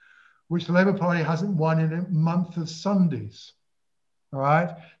Chislehurst, which the Labour Party hasn't won in a month of Sundays. All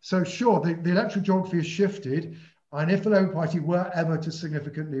right. So sure, the electoral geography has shifted. And if the Labour Party were ever to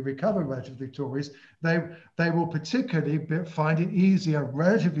significantly recover relative to the Tories, they will particularly find it easier,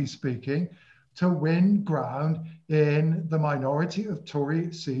 relatively speaking, to win ground in the minority of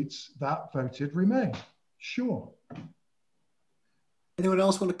Tory seats that voted Remain. Sure. Anyone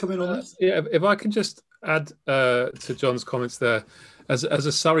else want to come in on this? Yeah, if I can just add to John's comments there. As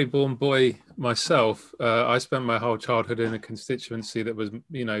a Surrey-born boy myself, I spent my whole childhood in a constituency that was,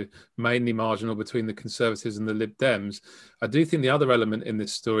 mainly marginal between the Conservatives and the Lib Dems. I do think the other element in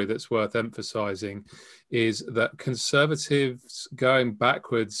this story that's worth emphasising is that Conservatives going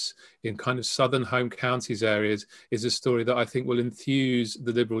backwards in kind of southern home counties areas is a story that I think will enthuse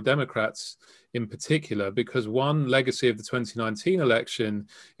the Liberal Democrats in particular, because one legacy of the 2019 election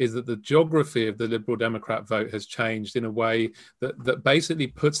is that the geography of the Liberal Democrat vote has changed in a way that basically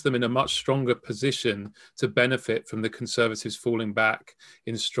puts them in a much stronger position to benefit from the Conservatives falling back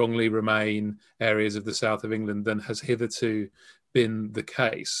in strongly Remain areas of the south of England than has hitherto been the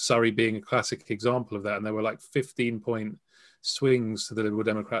case. Surrey being a classic example of that, and there were like 15-point swings to the Liberal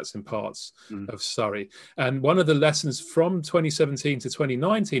Democrats in parts of Surrey. And one of the lessons from 2017 to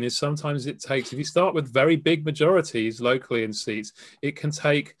 2019 is sometimes it takes, if you start with very big majorities locally in seats, it can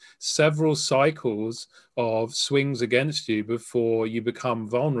take several cycles of swings against you before you become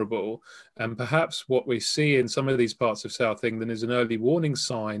vulnerable. And perhaps what we see in some of these parts of South England is an early warning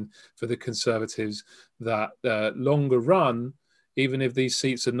sign for the Conservatives that longer run, even if these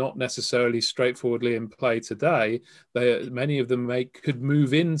seats are not necessarily straightforwardly in play today, many of them could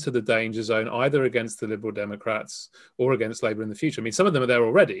move into the danger zone either against the Liberal Democrats or against Labour in the future. I mean, some of them are there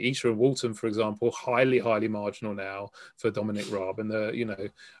already. Esher and Walton, for example, highly, highly marginal now for Dominic Raab. And,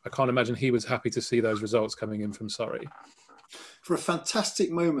 I can't imagine he was happy to see those results coming in from Surrey. For a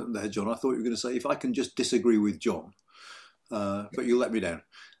fantastic moment there, John, I thought you were going to say, if I can just disagree with John, but you let me down.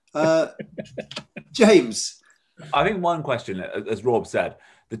 James. I think one question, as Rob said,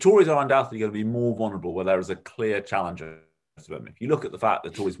 the Tories are undoubtedly going to be more vulnerable where there is a clear challenger to them. If you look at the fact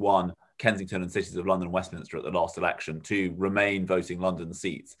that Tories won Kensington and cities of London and Westminster at the last election to Remain voting London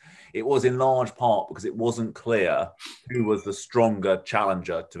seats, it was in large part because it wasn't clear who was the stronger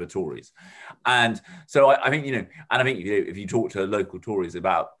challenger to the Tories. And so I think, if you talk to local Tories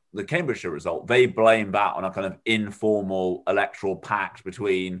about the Cambridgeshire result, they blame that on a kind of informal electoral pact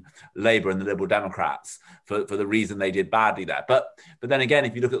between Labour and the Liberal Democrats for the reason they did badly there. But then again,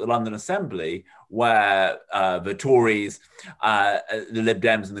 if you look at the London Assembly, where the Tories, the Lib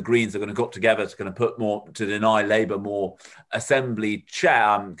Dems and the Greens are going to got together to kind of put more, to deny Labour more Assembly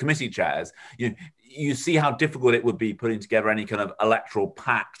committee chairs, you see how difficult it would be putting together any kind of electoral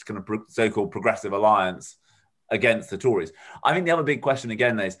pact, kind of so-called progressive alliance against the Tories. I think the other big question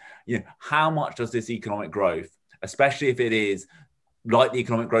again is, how much does this economic growth, especially if it is like the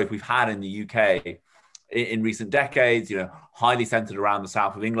economic growth we've had in the UK in recent decades, highly centred around the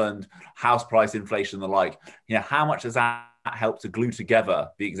south of England, house price inflation and the like, how much does that help to glue together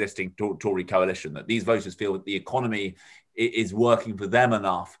the existing Tory coalition, that these voters feel that the economy is working for them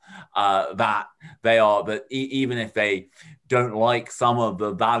enough that even if they don't like some of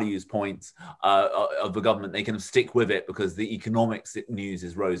the values points of the government, they can stick with it because the economics news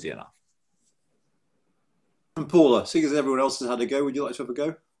is rosy enough. And Paula, seeing as everyone else has had a go, would you like to have a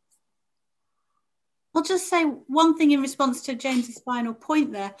go? I'll just say one thing in response to James's final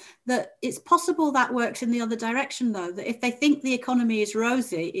point there, that it's possible that works in the other direction, though, that if they think the economy is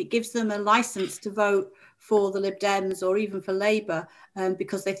rosy, it gives them a license to vote for the Lib Dems or even for Labour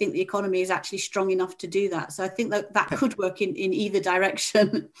because they think the economy is actually strong enough to do that. So I think that could work in either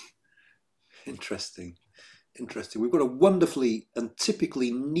direction. Interesting. We've got a wonderfully and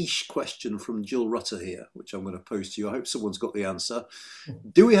typically niche question from Jill Rutter here, which I'm going to pose to you. I hope someone's got the answer.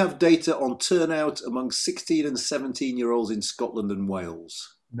 Do we have data on turnout among 16 and 17-year-olds in Scotland and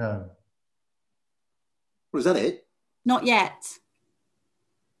Wales? No. Was that it? Not yet.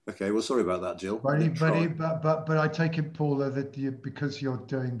 Okay, well, sorry about that, Jill. But I take it, Paula, that because you're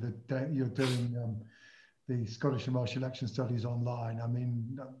doing the Scottish and Welsh election studies online. I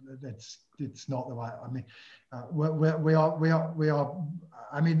mean, it's not the right. I mean, we are.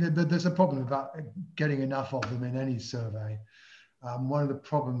 I mean, there's a problem about getting enough of them in any survey. One of the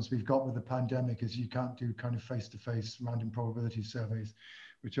problems we've got with the pandemic is you can't do kind of face-to-face random probability surveys,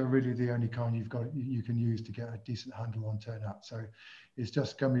 which are really the only kind you can use to get a decent handle on turnout. So it's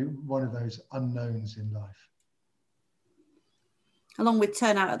just going to be one of those unknowns in life. along with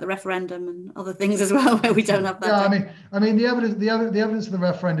turnout at the referendum and other things as well, where we don't have that. Yeah, I mean, the evidence of the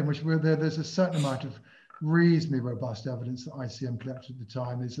referendum, which there's a certain amount of reasonably robust evidence that ICM collected at the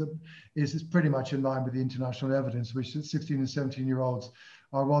time, is pretty much in line with the international evidence, which 16 and 17-year-olds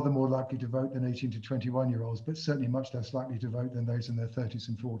are rather more likely to vote than 18 to 21-year-olds, but certainly much less likely to vote than those in their 30s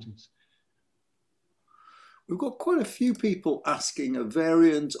and 40s. We've got quite a few people asking a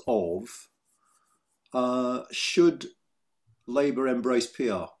variant of, should Labour embrace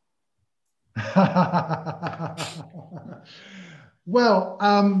PR? Well,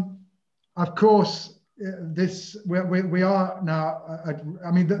 of course, we are now.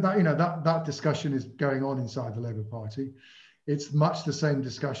 I mean, that discussion is going on inside the Labour Party. It's much the same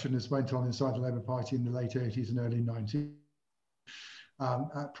discussion as went on inside the Labour Party in the late 80s and early 90s.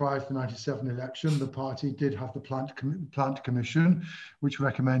 Prior to the 97 election, the party did have the plant commission, which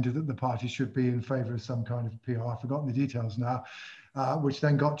recommended that the party should be in favour of some kind of PR. I've forgotten the details now, which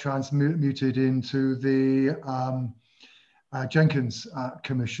then got transmuted into the Jenkins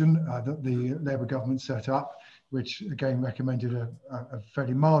Commission that the Labour government set up, which again recommended a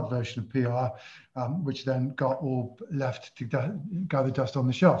fairly mild version of PR, which then got all left to gather dust on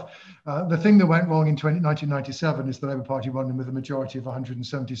the shelf. The thing that went wrong in 1997 is the Labour Party won them with a majority of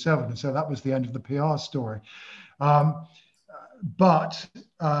 177, and so that was the end of the PR story. But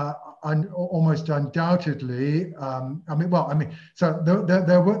almost undoubtedly, so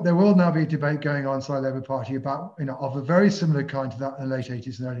there will now be a debate going on inside the Labour Party about, of a very similar kind to that in the late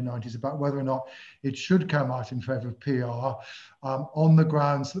 80s and early 90s, about whether or not it should come out in favour of PR on the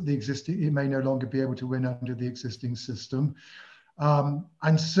grounds that it may no longer be able to win under the existing system.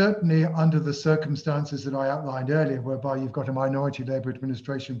 And certainly under the circumstances that I outlined earlier, whereby you've got a minority Labour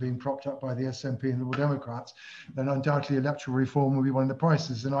administration being propped up by the SNP and the Liberal Democrats, then undoubtedly electoral reform will be one of the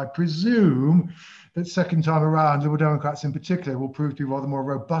prices. And I presume that second time around, Liberal Democrats in particular will prove to be rather more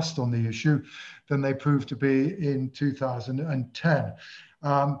robust on the issue than they proved to be in 2010.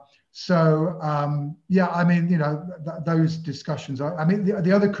 Yeah, I mean, those discussions are, I mean,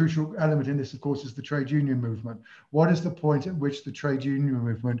 the other crucial element in this, of course, is the trade union movement. What is the point at which the trade union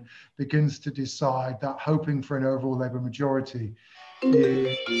movement begins to decide that hoping for an overall Labour majority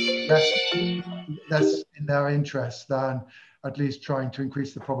is less in their interest than at least trying to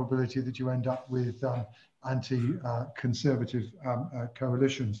increase the probability that you end up with anti-conservative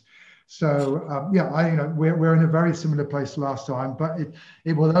coalitions? So yeah, we're in a very similar place last time, but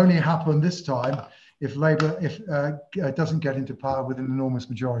it will only happen this time if Labour doesn't get into power with an enormous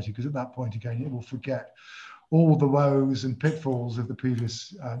majority, because at that point again it will forget all the woes and pitfalls of the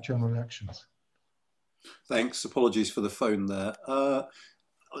previous general elections. Thanks. Apologies for the phone there.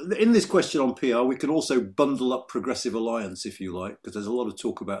 In this question on PR, we can also bundle up Progressive Alliance, if you like, because there's a lot of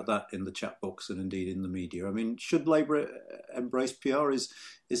talk about that in the chat box and indeed in the media. I mean, should Labour embrace PR? Is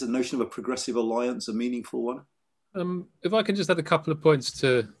the notion of a Progressive Alliance a meaningful one? If I can just add a couple of points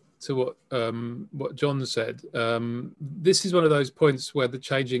to what John said. This is one of those points where the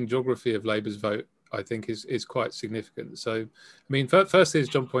changing geography of Labour's vote, I think, is quite significant. So, I mean, firstly, as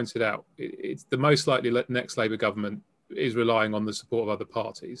John pointed out, it's the most likely next Labour government is relying on the support of other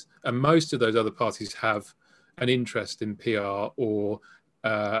parties, and most of those other parties have an interest in PR or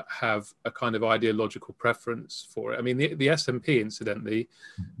have a kind of ideological preference for it. I mean, the SNP, incidentally,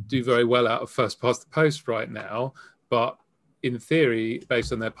 do very well out of first past the post right now, but in theory,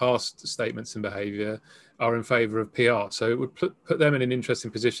 based on their past statements and behaviour, are in favour of PR. So it would put them in an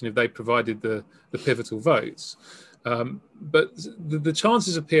interesting position if they provided the pivotal votes. But the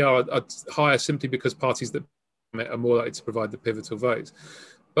chances of PR are higher simply because parties that are more likely to provide the pivotal votes.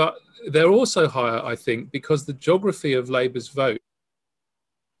 But they're also higher, I think, because the geography of Labour's vote,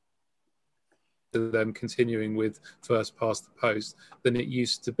 them continuing with first past the post, than it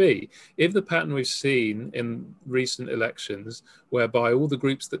used to be. If the pattern we've seen in recent elections, whereby all the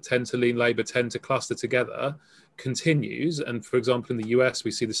groups that tend to lean Labour tend to cluster together, continues, and for example in the US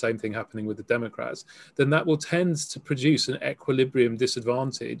we see the same thing happening with the Democrats, then that will tend to produce an equilibrium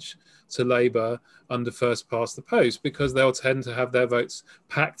disadvantage to Labour under first past the post, because they'll tend to have their votes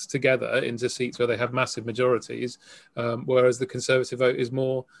packed together into seats where they have massive majorities, whereas the Conservative vote is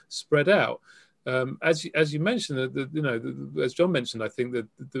more spread out. As you mentioned, as John mentioned, I think that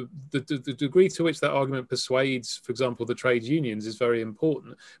the degree to which that argument persuades, for example, the trade unions is very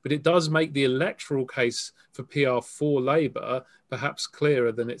important. But it does make the electoral case for PR for Labour perhaps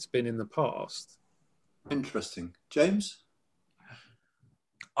clearer than it's been in the past. Interesting. James?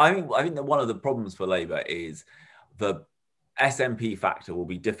 I think that one of the problems for Labour is the SNP factor will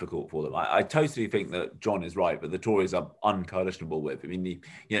be difficult for them. I totally think that John is right, but the Tories are uncoalitionable with. I mean,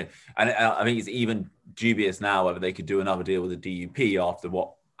 and I think it's even dubious now whether they could do another deal with the DUP after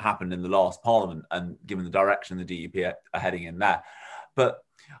what happened in the last Parliament and given the direction the DUP are heading in there. But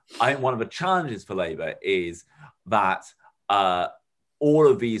I think one of the challenges for Labour is that all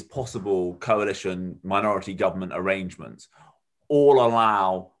of these possible coalition minority government arrangements all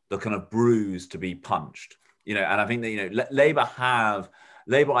allow the kind of bruise to be punched, and I think that, Labour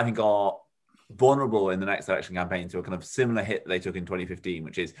I think are vulnerable in the next election campaign to a kind of similar hit that they took in 2015,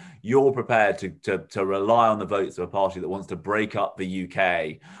 which is you're prepared to rely on the votes of a party that wants to break up the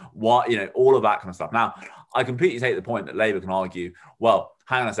UK, all of that kind of stuff. Now, I completely take the point that Labour can argue, well,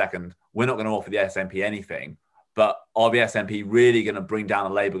 hang on a second, we're not going to offer the SNP anything, but are the SNP really going to bring down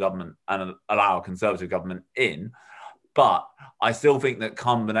a Labour government and allow a Conservative government in? But I still think that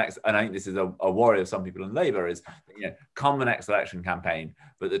come the next, and I think this is a worry of some people in Labour, is come the next election campaign,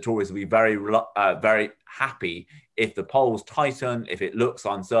 but the Tories will be very, very happy if the polls tighten, if it looks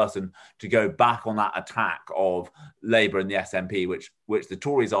uncertain, to go back on that attack of Labour and the SNP, which the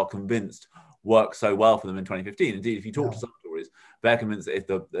Tories are convinced worked so well for them in 2015. Indeed, if you talk to some Tories, they're convinced that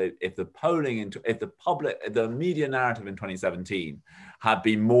if the polling, if the media narrative in 2017 had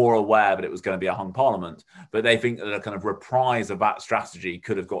been more aware that it was going to be a hung parliament, but they think that a kind of reprise of that strategy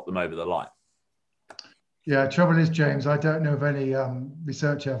could have got them over the line. Yeah, trouble is, James, I don't know of any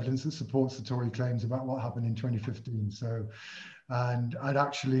research evidence that supports the Tory claims about what happened in 2015. So, and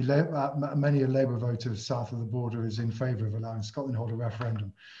actually, many Labour voters south of the border is in favour of allowing Scotland to hold a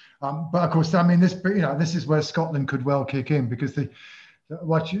referendum. But of course, I mean, this is where Scotland could well kick in, because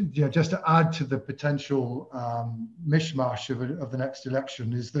just to add to the potential mishmash of the next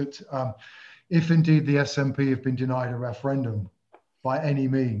election is that if indeed the SNP have been denied a referendum by any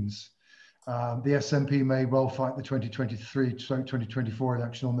means, the SNP may well fight the 2023-2024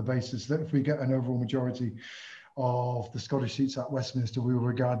 election on the basis that if we get an overall majority of the Scottish seats at Westminster, we will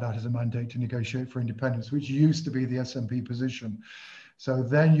regard that as a mandate to negotiate for independence, which used to be the SNP position. So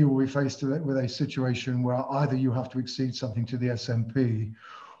then you will be faced with a situation where either you have to accede something to the SNP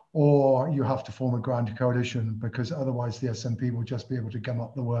or you have to form a grand coalition, because otherwise the SNP will just be able to gum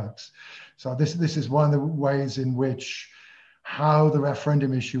up the works. So this is one of the ways in which how the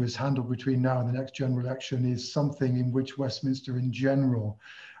referendum issue is handled between now and the next general election is something in which Westminster in general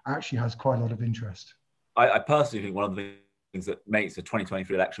actually has quite a lot of interest. I personally think one of the things that makes the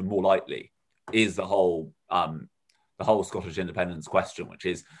 2023 election more likely is the whole Scottish independence question, which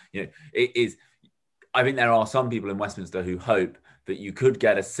is, I think there are some people in Westminster who hope that you could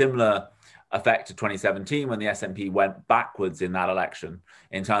get a similar effect to 2017 when the SNP went backwards in that election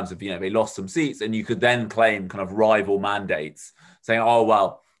in terms of, they lost some seats, and you could then claim kind of rival mandates saying, oh,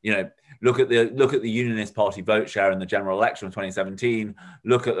 well, look at the Unionist Party vote share in the general election of 2017.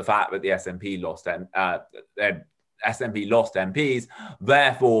 Look at the fact that the SNP lost MPs.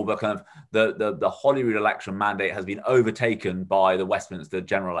 Therefore, the kind of the Holyrood election mandate has been overtaken by the Westminster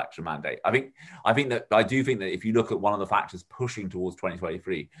general election mandate. I do think that if you look at one of the factors pushing towards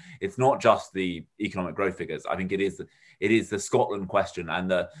 2023, it's not just the economic growth figures. I think it is the Scotland question and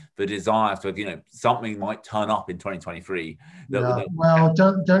the desire for something might turn up in 2023. Well,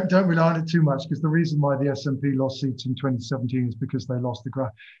 don't rely on it too much, because the reason why the SNP lost seats in 2017 is because they lost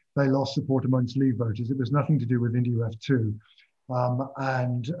support amongst Leave voters. It was nothing to do with India F2.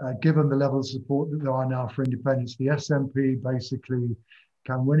 Given the level of support that there are now for independence, the SNP basically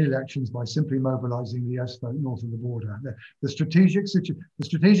can win elections by simply mobilising the yes vote north of the border. The strategic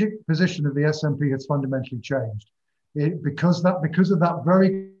position of the SNP has fundamentally changed. Because of that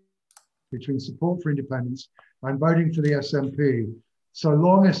very between support for independence and voting for the SNP, so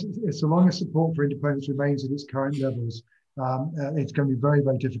long as support for independence remains at its current levels, it's going to be very,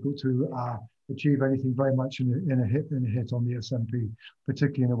 very difficult to achieve anything very much in a hit on the SNP,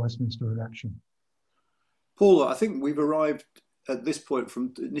 particularly in a Westminster election. Paula, I think we've arrived at this point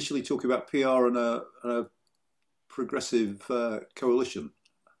from initially talking about PR and a progressive coalition.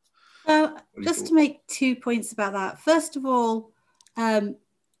 Just to make 2 points about that. First of all,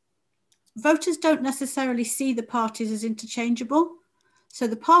 voters don't necessarily see the parties as interchangeable. So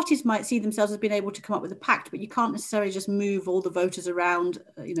the parties might see themselves as being able to come up with a pact, but you can't necessarily just move all the voters around,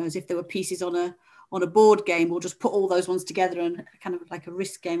 as if they were pieces on a board game. We'll just put all those ones together and kind of like a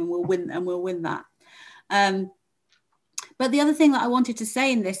risk game, and we'll win that. But the other thing that I wanted to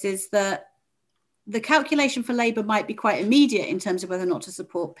say in this is that the calculation for Labour might be quite immediate in terms of whether or not to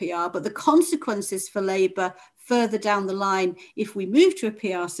support PR, but the consequences for Labour further down the line, if we move to a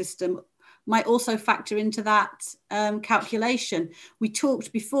PR system, might also factor into that calculation. We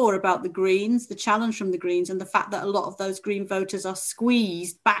talked before about the Greens, the challenge from the Greens, and the fact that a lot of those Green voters are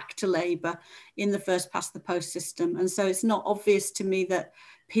squeezed back to Labour in the first past the post system. And so it's not obvious to me that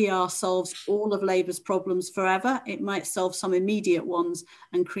PR solves all of Labour's problems forever. It might solve some immediate ones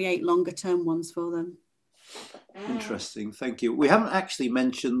and create longer term ones for them. Interesting, thank you. We haven't actually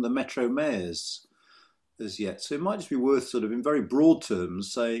mentioned the Metro mayors as yet, so it might just be worth sort of in very broad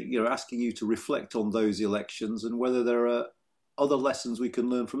terms saying, asking you to reflect on those elections and whether there are other lessons we can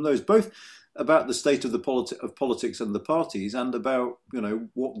learn from those, both about the state of of politics and the parties, and about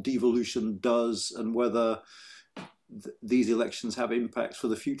what devolution does and whether these elections have impacts for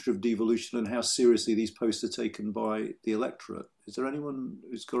the future of devolution and how seriously these posts are taken by the electorate. Is there anyone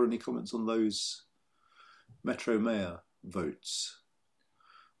who's got any comments on those Metro Mayor votes?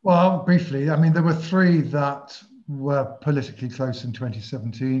 Well, briefly, I mean, there were three that were politically close in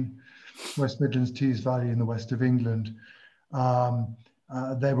 2017, West Midlands, Tees Valley in the west of England.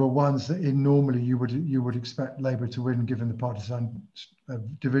 They were ones that normally you would expect Labour to win, given the partisan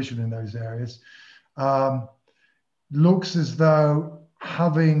division in those areas. Looks as though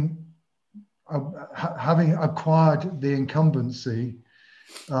having acquired the incumbency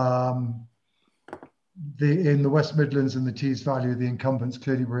in the West Midlands and the Tees Valley, the incumbents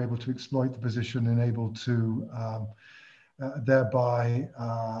clearly were able to exploit the position and able to thereby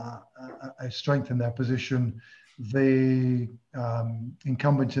strengthen their position. The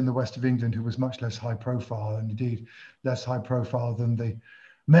incumbent in the west of England, who was much less high profile, and indeed less high profile than the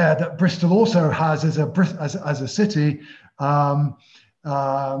mayor that Bristol also has as a city, doesn't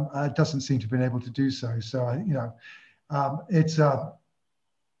seem to have been able to do so. So, it's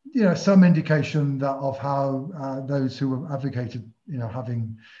some indication that of how those who have advocated,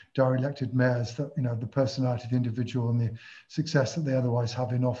 having direct elected mayors, that the personality of the individual and the success that they otherwise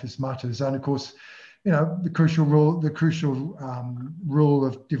have in office matters. And of course, the crucial rule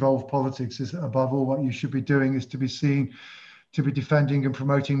of devolved politics is that above all, what you should be doing is to be seen to be defending and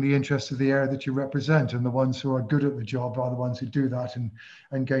promoting the interests of the area that you represent. And the ones who are good at the job are the ones who do that and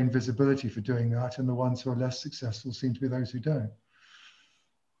gain visibility for doing that. And the ones who are less successful seem to be those who don't.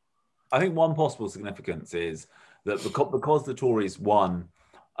 I think one possible significance is that because the Tories won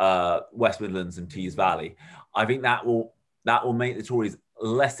West Midlands and Tees Valley, I think that will make the Tories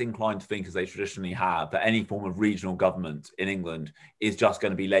less inclined to think, as they traditionally have, that any form of regional government in England is just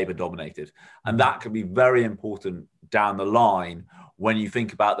going to be Labour dominated. And that could be very important down the line when you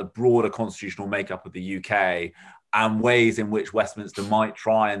think about the broader constitutional makeup of the UK and ways in which Westminster might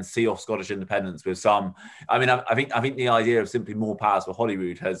try and see off Scottish independence with some. I mean, I think the idea of simply more powers for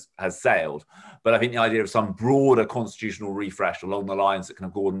Holyrood has sailed, but I think the idea of some broader constitutional refresh along the lines that kind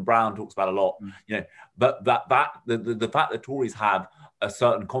of Gordon Brown talks about a lot, but the fact that Tories have a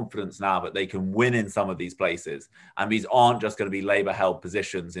certain confidence now that they can win in some of these places, and these aren't just going to be Labour-held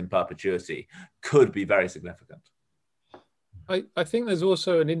positions in perpetuity, could be very significant. I think there's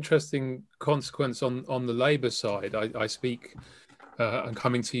also an interesting consequence on the Labour side. I speak, I'm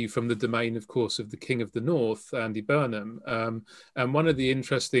coming to you from the domain, of course, of the King of the North, Andy Burnham. And one of the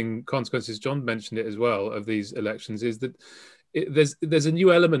interesting consequences, John mentioned it as well, of these elections is that there's a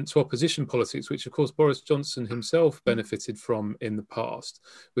new element to opposition politics, which, of course, Boris Johnson himself benefited from in the past,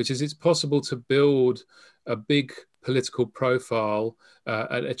 which is it's possible to build a big political profile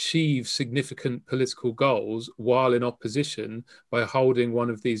and achieve significant political goals while in opposition by holding one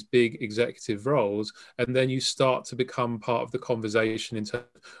of these big executive roles. And then you start to become part of the conversation in terms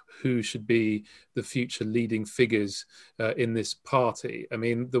of who should be the future leading figures in this party. I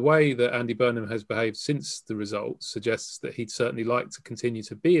mean, the way that Andy Burnham has behaved since the result suggests that he'd certainly like to continue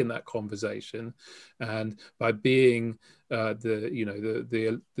to be in that conversation. And by being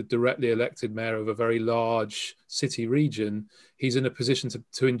the directly elected mayor of a very large city region, he's in a position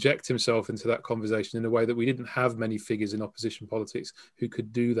to inject himself into that conversation in a way that we didn't have many figures in opposition politics who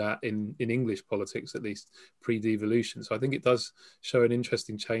could do that in English politics, at least pre-devolution. So I think it does show an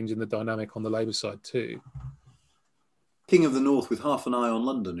interesting change in the dynamic on the Labour side too. King of the North with half an eye on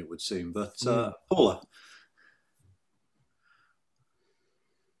London, it would seem. But Paula?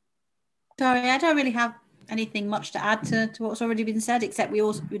 Sorry, I don't really have anything much to add to what's already been said, except we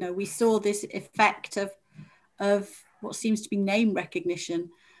also, we saw this effect of what seems to be name recognition.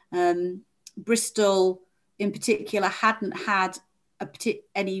 Bristol, in particular, hadn't had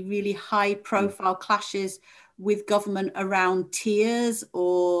any really high profile clashes with government around tiers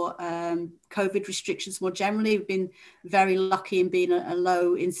or COVID restrictions more generally. We've been very lucky in being a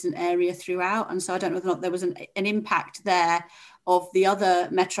low incident area throughout. And so I don't know whether or not there was an impact there of the other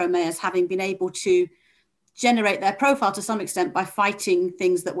metro mayors having been able to generate their profile to some extent by fighting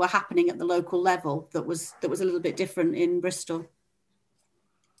things that were happening at the local level that was a little bit different in Bristol.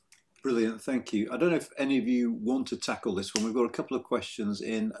 Brilliant, thank you. I don't know if any of you want to tackle this one. We've got a couple of questions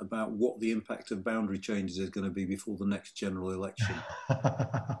in about what the impact of boundary changes is going to be before the next general election.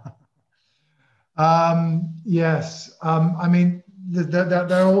 Yes, I mean,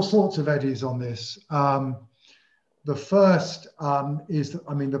 there are all sorts of eddies on this. The first is,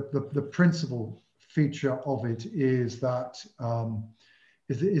 I mean, the principal feature of it is that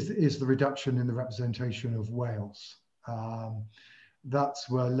is the reduction in the representation of Wales. That's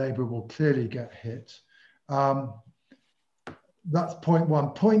where Labour will clearly get hit. That's point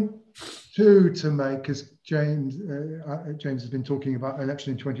one. Point two to make, as James has been talking about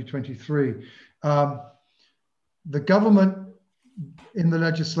election in 2023. The government in the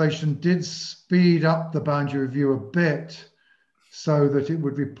legislation did speed up the boundary review a bit so that it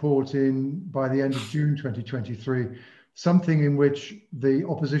would report in by the end of June 2023, something in which the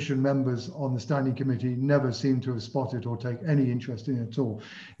opposition members on the standing committee never seem to have spotted or take any interest in at all.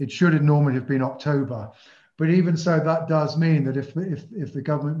 It should have normally have been October. But even so, that does mean that if the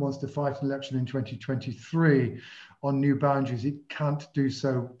government wants to fight an election in 2023 on new boundaries, it can't do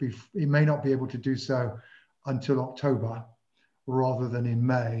so, it may not be able to do so until October rather than in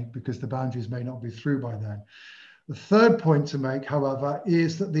May, because the boundaries may not be through by then. The third point to make, however,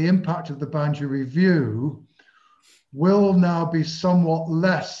 is that the impact of the boundary review will now be somewhat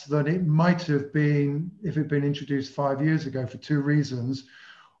less than it might have been if it had been introduced 5 years ago, for two reasons.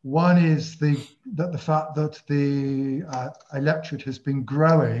 One is the fact that the electorate has been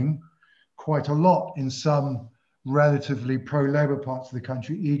growing quite a lot in some relatively pro-Labour parts of the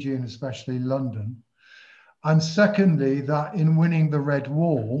country, e.g. and especially London. And secondly, that in winning the Red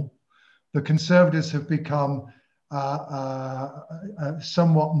Wall, the Conservatives have become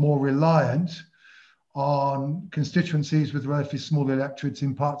somewhat more reliant on constituencies with relatively small electorates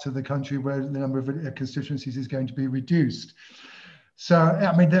in parts of the country where the number of constituencies is going to be reduced. So,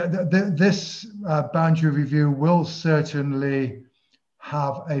 I mean, this boundary review will certainly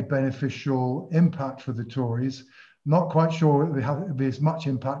have a beneficial impact for the Tories. Not quite sure it would be as much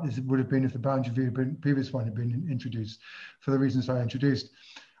impact as it would have been if the boundary review, previous one, had been introduced, for the reasons I introduced.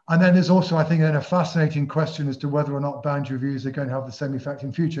 And then there's also, I think, then a fascinating question as to whether or not boundary reviews are going to have the same effect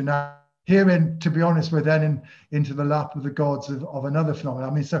in future. Now, herein, to be honest, we're then into the lap of the gods of another phenomenon.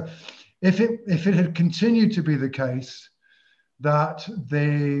 I mean, so if it had continued to be the case that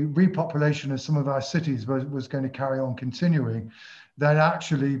the repopulation of some of our cities was going to carry on continuing, then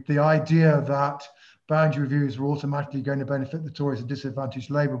actually the idea that boundary reviews were automatically going to benefit the Tories and disadvantage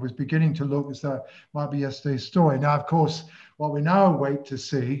Labour was beginning to look as though it might be yesterday's story. Now, of course, what we now wait to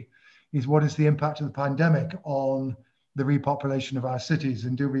see is what is the impact of the pandemic on the repopulation of our cities,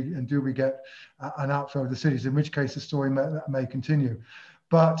 and do we get an outflow of the cities, in which case the story may continue.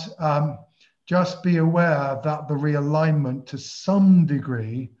 But just be aware that the realignment to some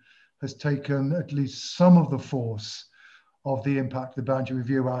degree has taken at least some of the force of the impact of the boundary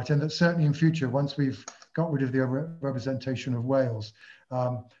review out, and that certainly in future, once we've got rid of the representation of Wales,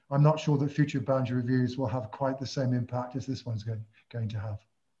 I'm not sure that future boundary reviews will have quite the same impact as this one's going to have.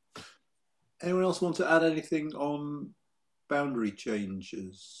 Anyone else want to add anything on boundary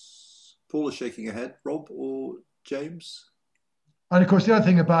changes? Paula's shaking her head. Rob or James? And of course, the other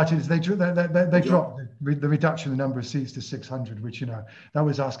thing about it is they dropped the reduction in the number of seats to 600, which, you know, that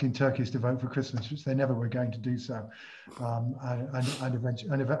was asking Turkeys to vote for Christmas, which they never were going to do so. And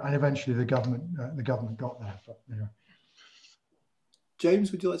eventually the government got there. But, you know.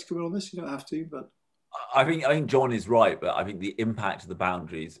 James, would you like to comment on this? You don't have to, but I think John is right, but I think the impact of the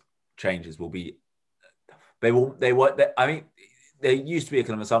boundaries changes will be. I mean, there used to be a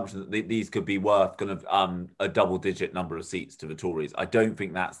kind of assumption that these could be worth kind of a double-digit number of seats to the Tories. I don't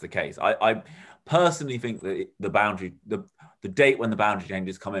think that's the case. I personally think that the date when the boundary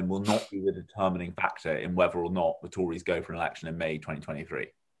changes come in will not be the determining factor in whether or not the Tories go for an election in May 2023.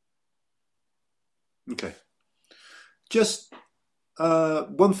 Okay. Just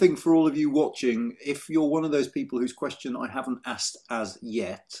one thing for all of you watching: if you're one of those people whose question I haven't asked as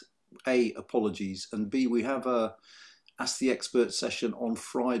yet, A, apologies, and B, we have a Ask the Expert session on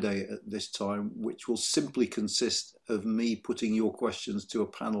Friday at this time, which will simply consist of me putting your questions to a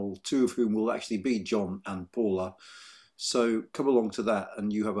panel, two of whom will actually be John and Paula. So come along to that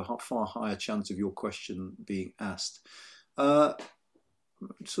and you have a far higher chance of your question being asked. I'm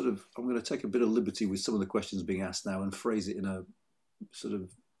going to take a bit of liberty with some of the questions being asked now and phrase it in a sort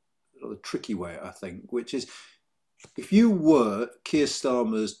of a tricky way, I think, which is, if you were Keir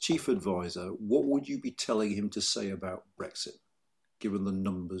Starmer's chief advisor, what would you be telling him to say about Brexit, given the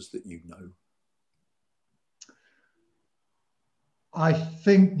numbers that you know? I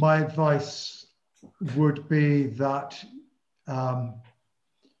think my advice would be that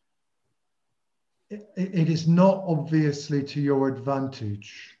it is not obviously to your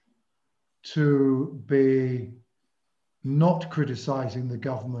advantage to be not criticising the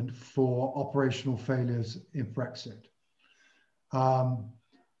government for operational failures in Brexit.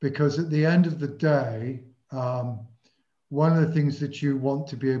 Because at the end of the day, one of the things that you want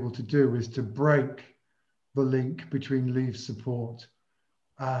to be able to do is to break the link between Leave support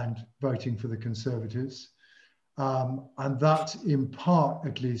and voting for the Conservatives. And that, in part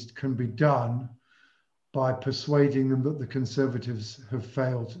at least, can be done by persuading them that the Conservatives have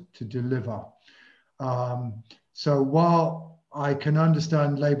failed to deliver. So while I can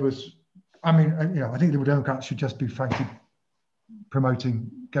understand Labour's, I mean, I think the Democrats should just be frankly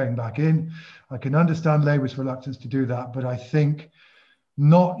promoting going back in. I can understand Labour's reluctance to do that, but I think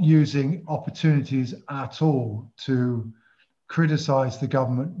not using opportunities at all to criticise the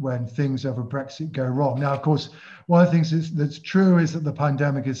government when things over Brexit go wrong. Now, of course, one of the things that's true is that the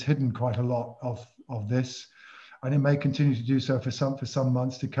pandemic has hidden quite a lot of this, and it may continue to do so for some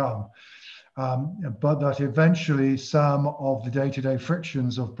months to come. But that eventually some of the day-to-day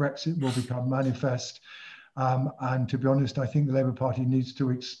frictions of Brexit will become manifest. And to be honest, I think the Labour Party needs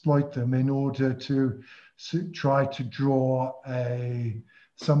to exploit them in order to try to draw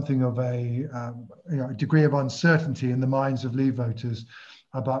something of a degree of uncertainty in the minds of Leave voters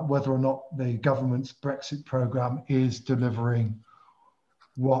about whether or not the government's Brexit programme is delivering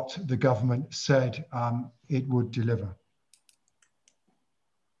what the government said it would deliver.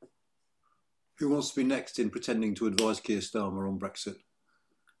 Who wants to be next in pretending to advise Keir Starmer on Brexit?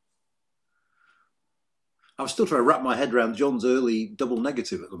 I'm still trying to wrap my head around John's early double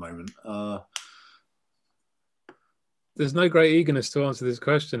negative at the moment. There's no great eagerness to answer this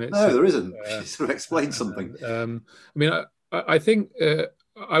question. No, there isn't. Sort of explain something. I mean, I think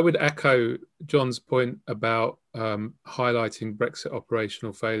I would echo John's point about highlighting Brexit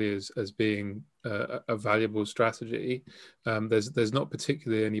operational failures as being a valuable strategy. There's not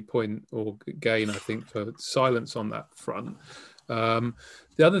particularly any point or gain, I think, for silence on that front. The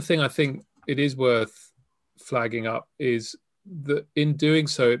other thing I think it is worth flagging up is that in doing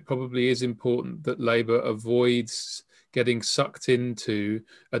so, it probably is important that Labour avoids getting sucked into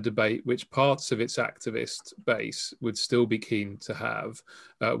a debate which parts of its activist base would still be keen to have,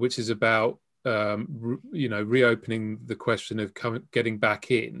 which is about reopening the question of getting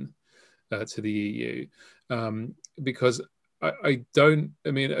back in to the EU, because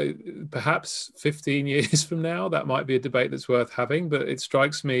perhaps 15 years from now that might be a debate that's worth having, but it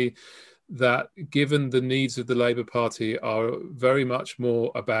strikes me that given the needs of the Labour Party are very much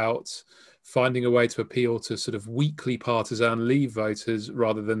more about finding a way to appeal to sort of weakly partisan Leave voters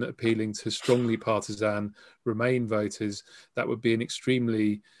rather than appealing to strongly partisan Remain voters, that would be an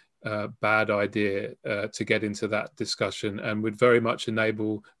extremely bad idea to get into that discussion, and would very much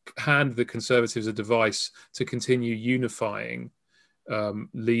hand the Conservatives a device to continue unifying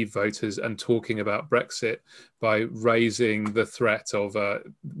Leave voters and talking about Brexit by raising the threat of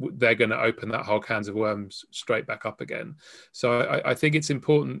they're going to open that whole cans of worms straight back up again. So I think it's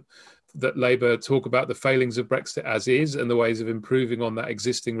important that Labour talk about the failings of Brexit as is and the ways of improving on that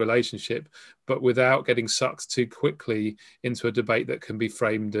existing relationship, but without getting sucked too quickly into a debate that can be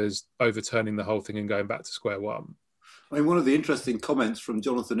framed as overturning the whole thing and going back to square one. I mean, one of the interesting comments from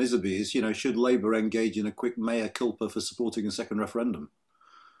Jonathan Isserby is, should Labour engage in a quick mea culpa for supporting a second referendum?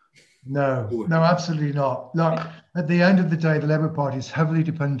 No, absolutely not. Look, at the end of the day, the Labour Party is heavily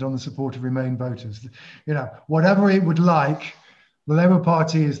dependent on the support of Remain voters. Whatever it would like, the Labour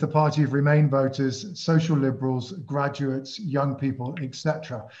Party is the party of Remain voters, social liberals, graduates, young people,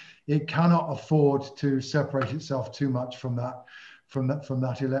 etc. It cannot afford to separate itself too much from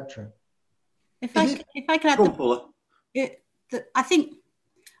that electorate. If I could add,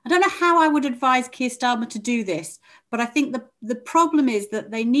 I don't know how I would advise Keir Starmer to do this, but I think the problem is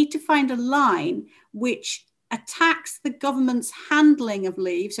that they need to find a line which attacks the government's handling of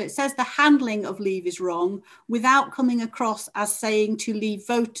Leave. So it says the handling of Leave is wrong without coming across as saying to Leave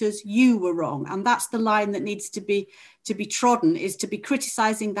voters, you were wrong. And that's the line that needs to be trodden, is to be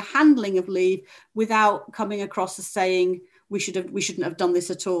criticising the handling of Leave without coming across as saying we shouldn't have done this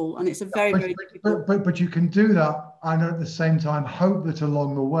at all. And it's a very difficult. But you can do that and at the same time hope that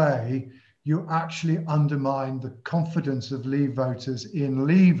along the way you actually undermine the confidence of Leave voters in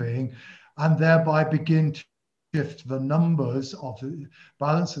leaving, and thereby begin to shift the numbers of the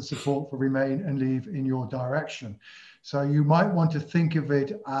balance of support for Remain and Leave in your direction. So you might want to think of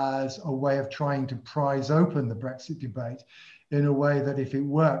it as a way of trying to prise open the Brexit debate in a way that, if it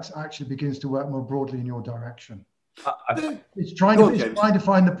works, actually begins to work more broadly in your direction. It's trying to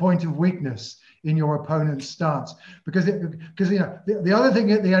find the point of weakness in your opponent's stance. Because you know, the other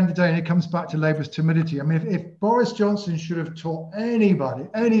thing at the end of the day, and it comes back to Labour's timidity. I mean, if Boris Johnson should have taught anybody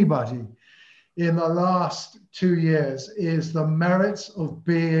in the last 2 years, is the merits of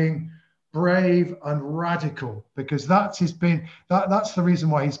being brave and radical, because that's the reason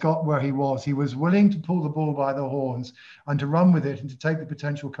why he's got where he was. He was willing to pull the bull by the horns and to run with it and to take the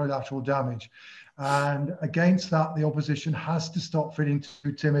potential collateral damage. And against that, the opposition has to stop feeling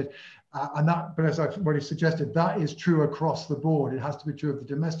too timid. But as I've already suggested, that is true across the board. It has to be true of the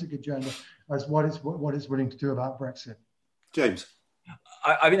domestic agenda as what it's willing to do about Brexit. James,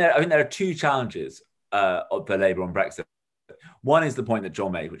 I think there are two challenges for Labour on Brexit. One is the point that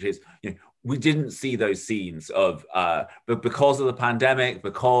John made, which is, you know, we didn't see those scenes of, but because of the pandemic,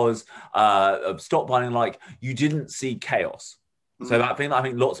 because of stockpiling, like, you didn't see chaos. So I think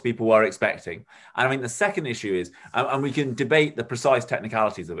lots of people were expecting. And I mean, the second issue is, and we can debate the precise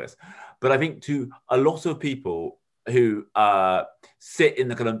technicalities of this, but I think to a lot of people who sit in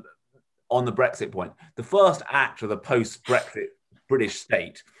the kind of on the Brexit point, the first act of the post-Brexit British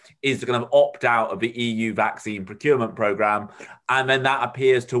state is to kind of opt out of the EU vaccine procurement program, and then that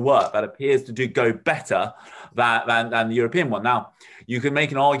appears to work. That appears to go better than the European one. Now, you can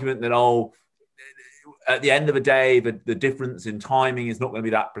make an argument that, at the end of the day, the difference in timing is not going to be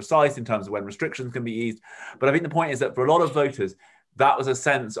that precise in terms of when restrictions can be eased. But I think the point is that for a lot of voters, that was a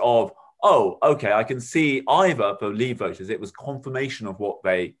sense of, oh, okay, I can see either for Leave voters, it was confirmation of what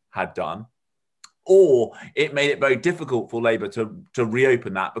they had done, or it made it very difficult for Labour to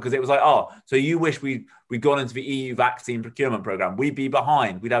reopen that, because it was like, oh, so you wish we'd gone into the EU vaccine procurement programme. We'd be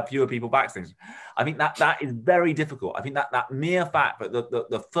behind. We'd have fewer people vaccinated. I think that is very difficult. I think that mere fact that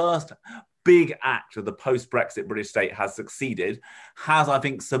the first big act of the post-Brexit British state has succeeded has, I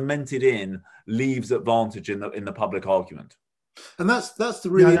think, cemented in Leave's advantage in the public argument. And that's the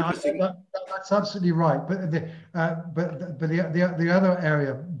really interesting. That's absolutely right. But the other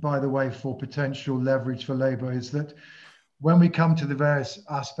area, by the way, for potential leverage for Labour is that when we come to the various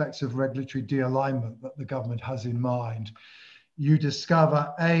aspects of regulatory de-alignment that the government has in mind, you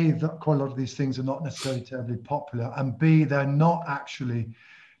discover A, that quite a lot of these things are not necessarily terribly popular, and B, they're not actually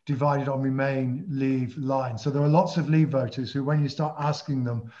divided on Remain, Leave lines. So there are lots of Leave voters who, when you start asking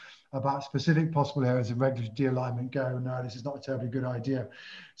them about specific possible areas of regulatory de-alignment, go, no, this is not a terribly good idea.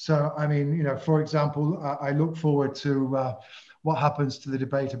 So, I mean, you know, for example, I look forward to what happens to the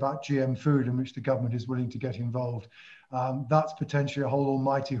debate about GM food, in which the government is willing to get involved. That's potentially a whole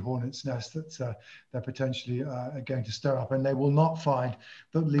almighty hornet's nest that they're potentially going to stir up, and they will not find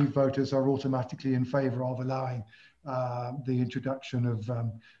that Leave voters are automatically in favour of allowing the introduction of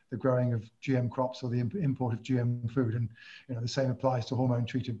the growing of GM crops or the import of GM food. And you know, the same applies to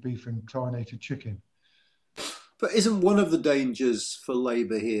hormone-treated beef and chlorinated chicken. But isn't one of the dangers for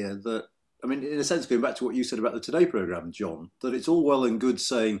Labour here that, I mean, in a sense, going back to what you said about the Today programme, John, that it's all well and good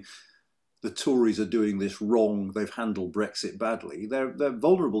saying the Tories are doing this wrong, they've handled Brexit badly. They're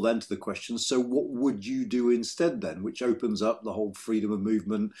vulnerable then to the question, so what would you do instead then? Which opens up the whole freedom of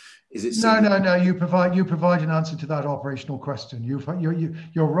movement. Is it No. You provide an answer to that operational question.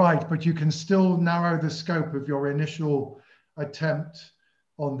 You're right, but you can still narrow the scope of your initial attempt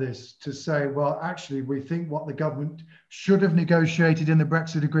on this to say, well, actually, we think what the government should have negotiated in the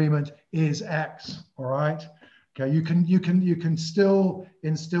Brexit agreement is X. All right. Okay, you can still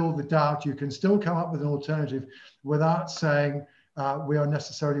instill the doubt. You can still come up with an alternative without saying we are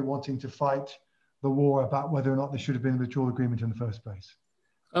necessarily wanting to fight the war about whether or not there should have been a withdrawal agreement in the first place.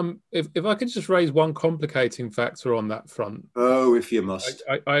 If I could just raise one complicating factor on that front. Oh, if you must.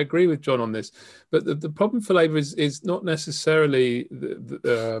 I agree with John on this, but the problem for Labour is not necessarily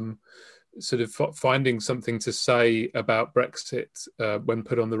the sort of finding something to say about Brexit when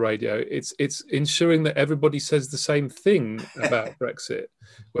put on the radio. It's ensuring that everybody says the same thing about Brexit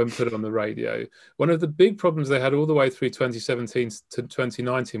when put on the radio. One of the big problems they had all the way through 2017 to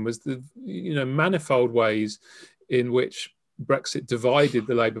 2019 was the manifold ways in which Brexit divided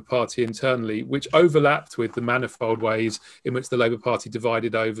the Labour Party internally, which overlapped with the manifold ways in which the Labour Party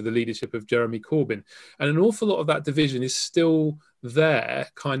divided over the leadership of Jeremy Corbyn. And an awful lot of that division is still there,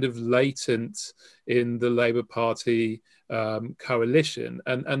 kind of latent in the Labour Party coalition.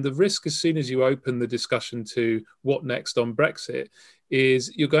 And the risk, as soon as you open the discussion to what next on Brexit,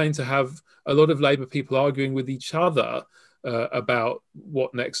 is you're going to have a lot of Labour people arguing with each other about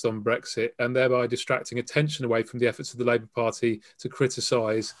what next on Brexit, and thereby distracting attention away from the efforts of the Labour Party to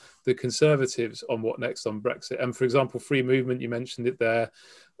criticise the Conservatives on what next on Brexit. And for example, free movement, you mentioned it there.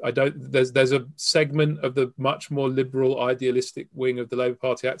 There's a segment of the much more liberal, idealistic wing of the Labour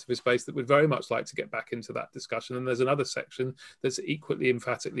Party activist base that would very much like to get back into that discussion, and there's another section that's equally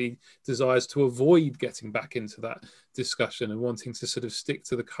emphatically desires to avoid getting back into that discussion and wanting to sort of stick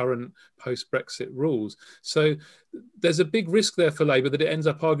to the current post-Brexit rules. So there's a big risk there for Labour that it ends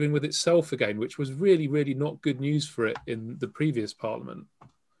up arguing with itself again, which was really, really not good news for it in the previous Parliament.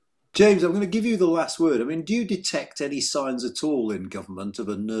 James, I'm going to give you the last word. I mean, do you detect any signs at all in government of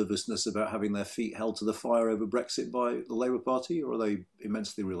a nervousness about having their feet held to the fire over Brexit by the Labour Party, or are they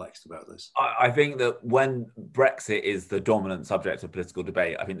immensely relaxed about this? I think that when Brexit is the dominant subject of political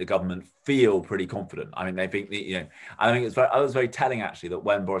debate, I think the government feel pretty confident. I mean, they think that, you know, I think I was very telling actually that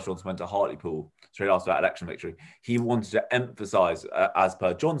when Boris Johnson went to Hartlepool straight after that election victory, he wanted to emphasise, as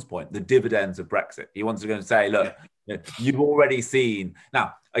per John's point, the dividends of Brexit. He wanted to go and say, look. Yeah. You know, you've already seen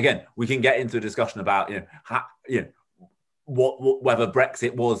now. Again, we can get into a discussion about whether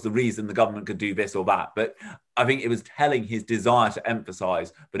Brexit was the reason the government could do this or that. But I think it was telling his desire to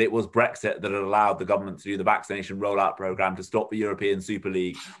emphasise that it was Brexit that had allowed the government to do the vaccination rollout programme, to stop the European Super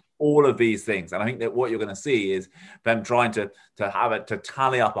League, all of these things. And I think that what you're going to see is them trying to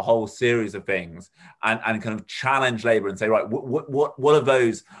tally up a whole series of things and kind of challenge Labour and say, right, what of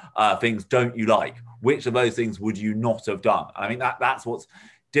those things don't you like? Which of those things would you not have done? I mean, that's what's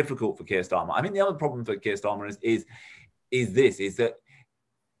difficult for Keir Starmer. I mean, the other problem for Keir Starmer is that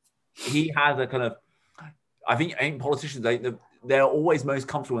he has a kind of, I think politicians, they're always most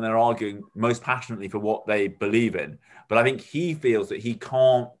comfortable when they're arguing most passionately for what they believe in. But I think he feels that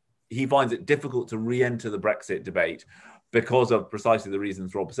he finds it difficult to re-enter the Brexit debate because of precisely the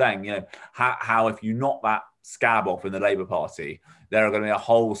reasons Rob's saying, you know, how if you knock that scab off in the Labour Party, there are going to be a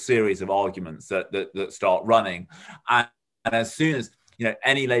whole series of arguments that start running. And as soon as, you know,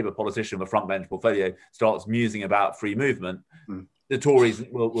 any Labour politician with a front bench portfolio starts musing about free movement, the Tories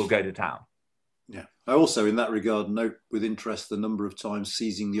will go to town. Yeah. I also, in that regard, note with interest the number of times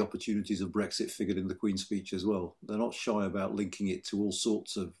seizing the opportunities of Brexit figured in the Queen's speech as well. They're not shy about linking it to all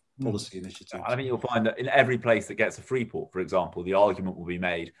sorts of policy initiatives. I think you'll find that in every place that gets a free port, for example, the argument will be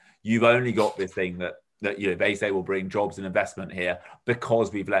made, you've only got this thing that you know, they say will bring jobs and investment here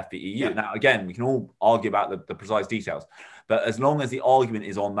because we've left the EU. Yeah. Now, again, we can all argue about the precise details, but as long as the argument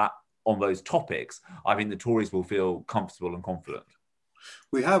is on those topics, I think the Tories will feel comfortable and confident.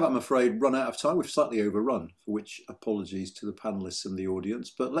 We have, I'm afraid, run out of time. We've slightly overrun, for which apologies to the panellists and the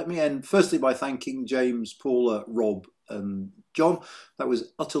audience. But let me end firstly by thanking James, Paula, Rob and John. That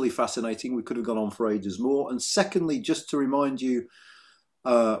was utterly fascinating. We could have gone on for ages more. And secondly, just to remind you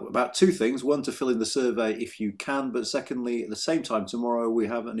about two things. One, to fill in the survey if you can. But secondly, at the same time tomorrow, we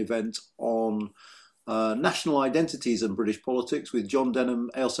have an event on national identities and British politics with John Denham,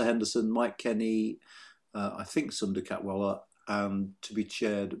 Ailsa Henderson, Mike Kenny, I think Sunder Katwala, and to be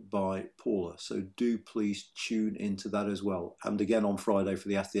chaired by Paula. So do please tune into that as well. And again on Friday for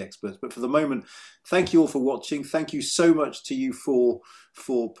the Ask the Experts. But for the moment, thank you all for watching. Thank you so much to you for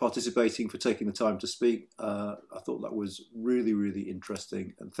participating, for taking the time to speak. I thought that was really, really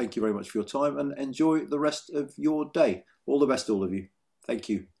interesting. And thank you very much for your time and enjoy the rest of your day. All the best, all of you. Thank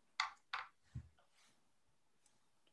you.